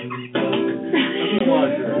you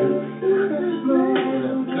wash your hands.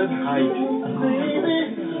 Good hygiene.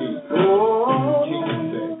 oh.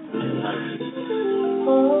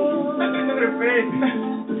 Look at her face.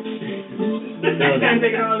 Can't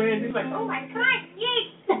take it all in. She's like, oh my God,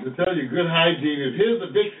 To tell you, good hygiene is here's the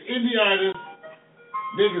Vic's indie artist.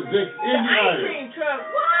 Vic's indie artist. cream truck.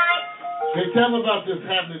 What? Hey, tell them about this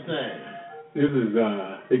happening thing. This is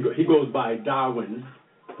he goes by Darwin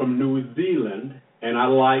from New Zealand, and I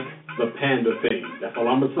like the panda thing. That's all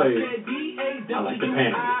I'm gonna say. I like the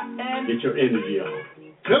panda. Get your energy on.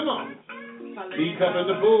 Come on. Be coming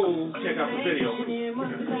to Boo. check out the video.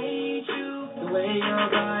 The way your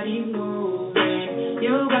body's moving,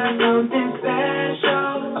 you got something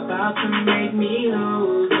special about to make me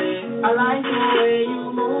lose it. I like the way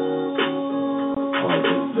you move.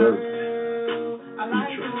 I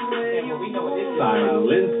like the way you move.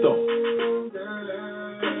 Silento.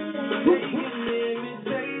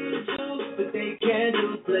 But they can't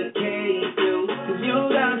duplicate you. 'Cause you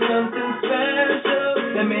got something special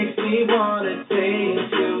that makes me wanna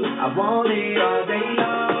taste you. I want it all day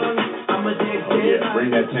long. I'm addicted. Oh yeah, bring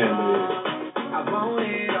that panda in. I want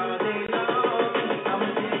it all day long. I'm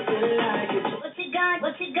addicted like it.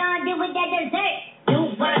 What you gonna do with that dessert? Do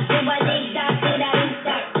what, do what, they stop, do that,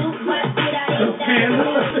 stop. Do what, do that, stop.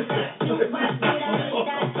 Do what, do that,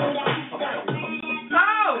 stop, do that, stop.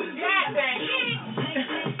 Oh, God dang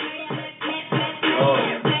it.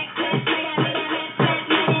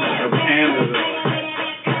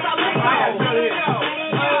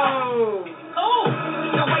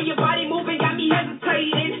 The way your body moving got me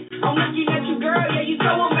hesitating. I'm looking at you, girl, yeah, you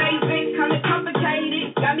so amazing. Kinda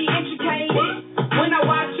complicated, got me intricated. When I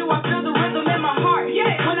watch you, I feel the rhythm in my heart.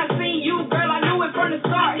 Yeah. When I seen you, girl, I knew it from the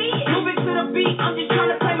start. Moving to the beat, I'm just trying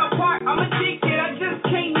to play my part. I'm addicted, I just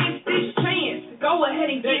can't miss this chance. Go ahead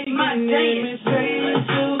and get my dance.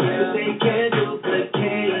 But they can't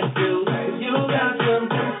duplicate you. 'Cause you got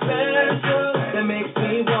something special that makes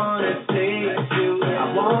me wanna taste you.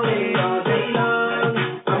 I want it all day long.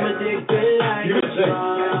 I'm addicted like a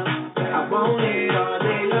drug. I want it all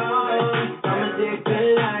day long. I'm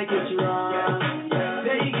addicted like it's wrong.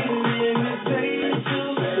 They can imitate you,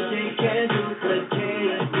 but they can't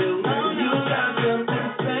duplicate you. You got something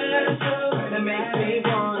special that makes me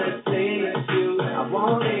wanna taste you. I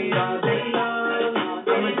want it all day long.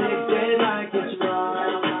 I'm addicted like it's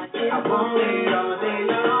wrong. I want it all day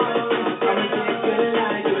long. I'm addicted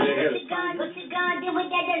like it's wrong. What you gonna do with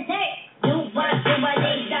that dessert? Do what, they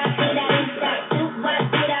stop, do that, stop. Do what,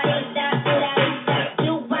 do that, stop, do that, stop.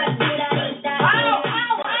 Do what, do that, stop. Do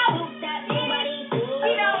that, do what,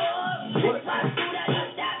 you know. Do what, do that,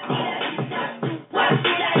 stop, do that, stop. Do what,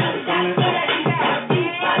 do that, stop, do that, stop. Do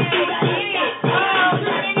what, do that,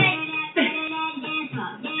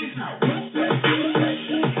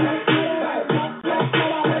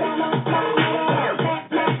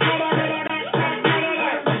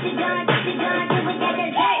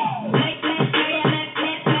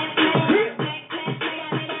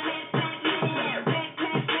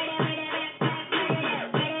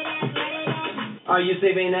 Are you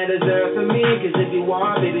saving that dessert for me? 'Cause if you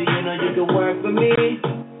are, baby, you know you can work for me.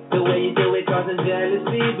 The way you do it causing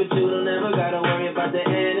jealousy, but you don't ever gotta worry about the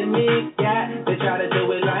enemy. Yeah, they try to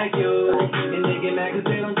do it like you, and they get mad 'cause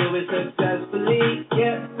they don't do it successfully.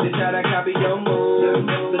 Yeah, they try to copy your moves,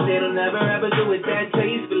 but they don't ever ever do it that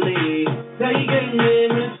tastefully. They can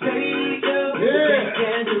imitate you, but they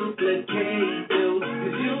can't duplicate you.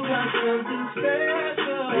 'Cause you got something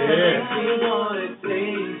special that makes me wanna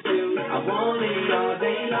taste you. I want it all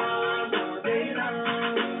day long, all day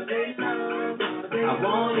long, all day long. I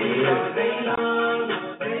want it all day long,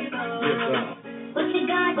 all day long.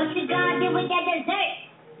 what you gonna do with that dessert?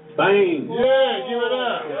 Bang. Yeah, give it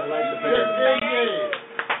up. I like the Vic panda. Indie.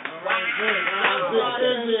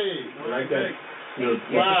 Vic Indie. I like that. You know,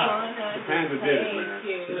 Wow. the panda did it, man.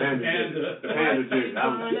 The panda did it.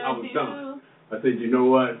 I was dumb. I said, you know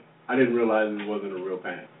what? I didn't realize it wasn't a real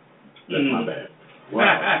panda. That's my bad.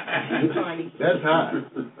 Wow. That's hot.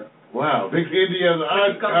 Wow. Vic Indie, the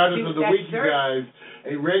artist of the week, you guys.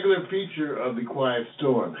 A regular feature of the Quiet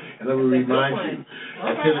Storm. And let me remind you,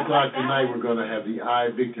 at 10 o'clock tonight, we're going to have the I,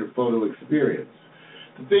 Victor photo experience.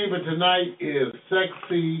 The theme of tonight is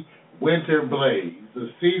Sexy Winter Blaze, the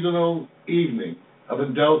seasonal evening of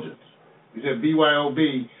indulgence. We said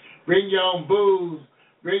BYOB, bring your own booze,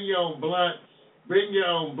 bring your own blunts, bring your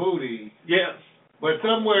own booty. Yes. But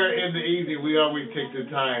somewhere in the evening, we always take the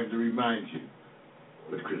time to remind you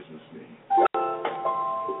what Christmas means.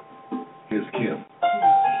 Here's Kim.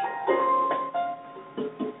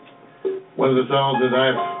 One of the songs that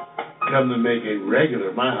I've come to make a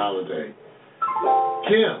regular my holiday.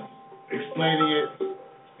 Kim explaining it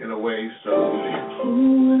in a way so dear.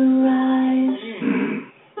 Who will rise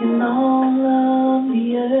in all of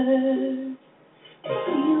the earth?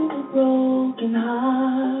 broken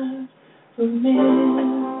heart of men.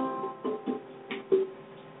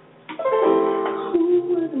 Who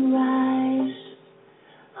would rise,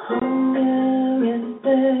 hunger and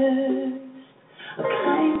thirst, a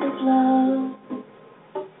kind of love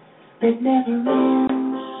that never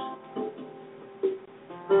ends,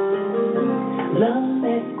 love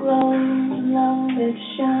that glows, love that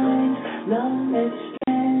shines, love that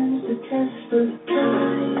stands the test of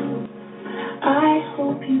time. I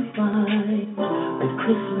hope you find what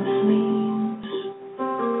Christmas means.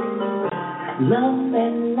 Love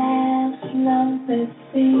that laughs, love that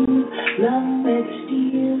sings, love that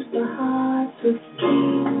steals the hearts of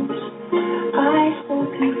kings. I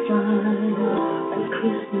hope you find what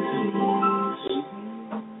Christmas means.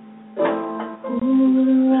 Who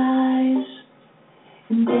will rise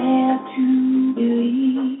and dare to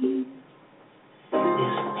believe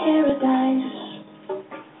this paradise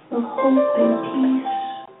of hope and peace?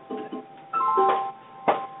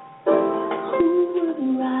 Who would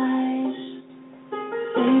rise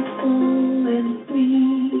faithful and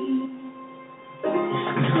free? This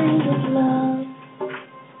kind of love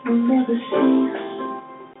will never cease.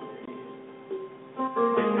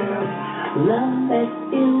 Love that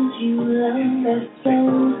fills you, love that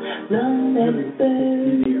flows, love that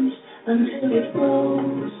burns until it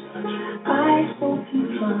grows. I hope you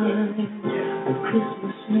find what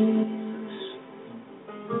Christmas means.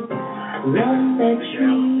 Love that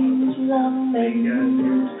dreams, love that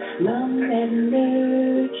moves, love that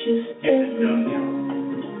nurtures every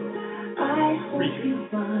mood. I hope you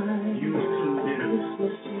find what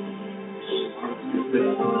Christmas means.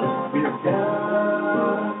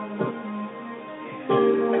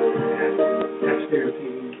 That's their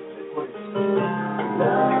team.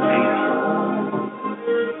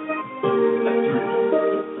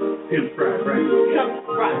 Tim Fry, right? Tim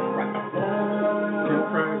Fry, right. Tim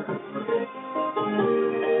Fry, right.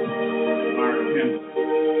 Mark Henry.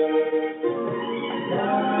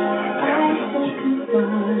 I hope you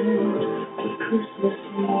find what Christmas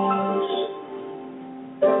means.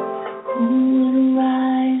 Who will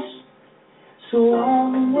rise so all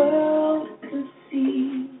the world could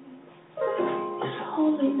see His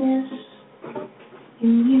holiness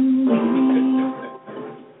in you and me?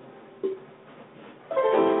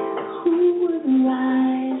 Who would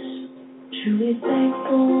rise truly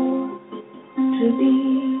thankful to be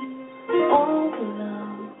all the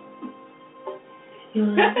love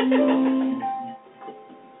you'll ever need?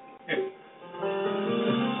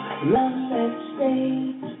 Love that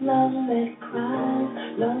stays, love that cries,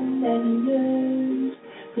 love that yearns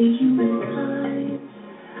for humankind.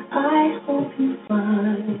 I hope you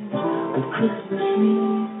find what Christmas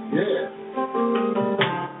means. Yeah.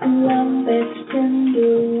 Love that's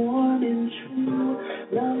tender, warm and true,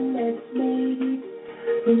 love that's made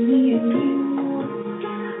for me and you.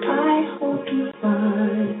 I hope you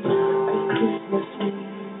find what Christmas means.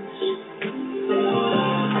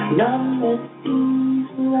 Love that sees,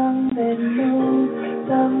 love that knows,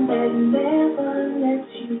 love that never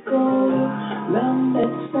lets you go, love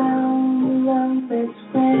that's sound, love that's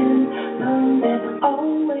friend, love that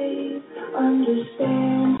always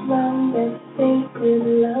understands, love that's sacred,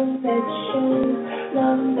 love that shows,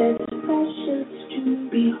 love that's precious to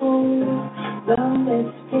behold, love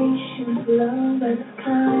that's patient, love that's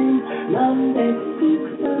kind, love that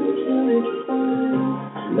speaks until it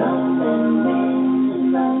finds, love that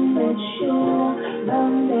mends, love that's sure,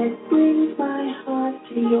 love that brings my heart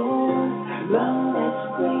to yours, love that's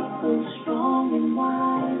grateful, strong and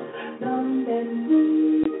wise, love that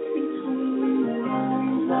reads between the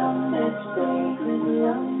lines, love that's fragrant,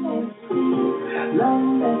 love that's sweet, love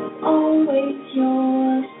that's always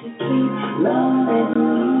yours to keep, love that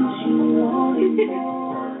leaves you wanting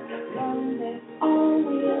more, love that's all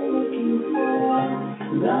we're looking for,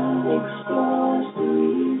 love explores the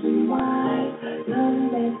reason why, love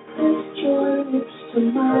that pressed your lips to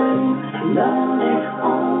mine, love that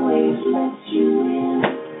always lets you in,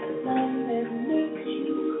 love that makes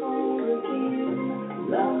you whole again,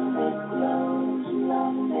 love that glows,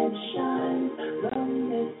 love that shines, love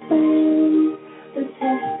that stands the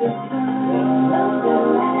test of time, love that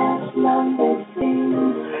laughs, love that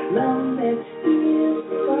sings, love that steals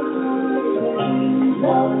the hearts of kings,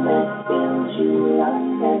 love that fills you,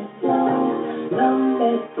 love that flows, love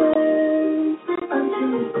that burns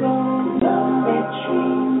until it grows, love that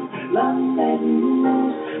dreams, love that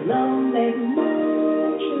moves, love that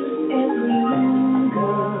nurtures every young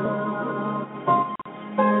girl.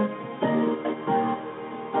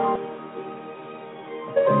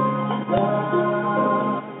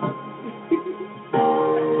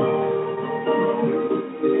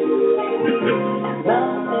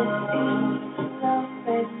 Love that sees,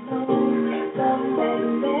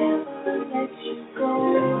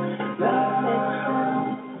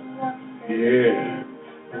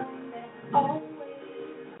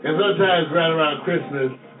 sometimes right around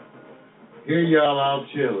Christmas, here y'all all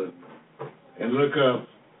chilling, and look up,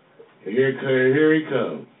 and here he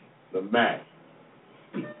comes, the Mac.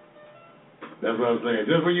 That's what I'm saying.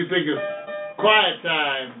 Just when you think it's quiet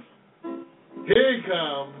time, here he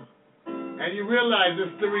comes, and you realize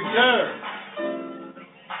it's the return.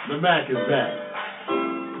 The Mac is back.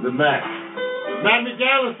 The Mac. Mac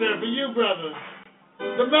McAllister, for you, brother.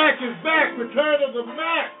 The Mac is back. Return of the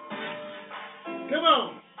Mac. Come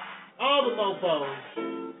on. All the mofos.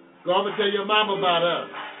 Go home and tell your mama about us.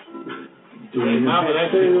 Doing Hey, mama,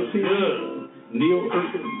 that shit was good. Neil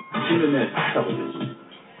Irvin, Internet Television.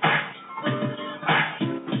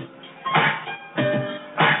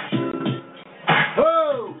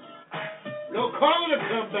 Oh! Don't call it a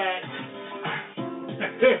comeback.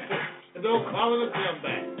 Don't call it a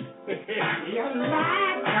comeback.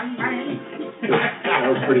 That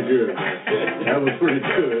was pretty good, man. That was pretty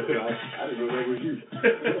good. I didn't know that was you.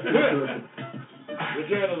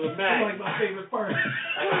 Return of the Mac. That's like my favorite part.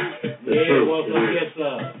 Yeah, well, so get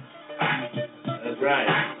some. That's right.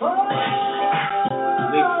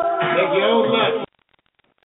 Make your own lunch.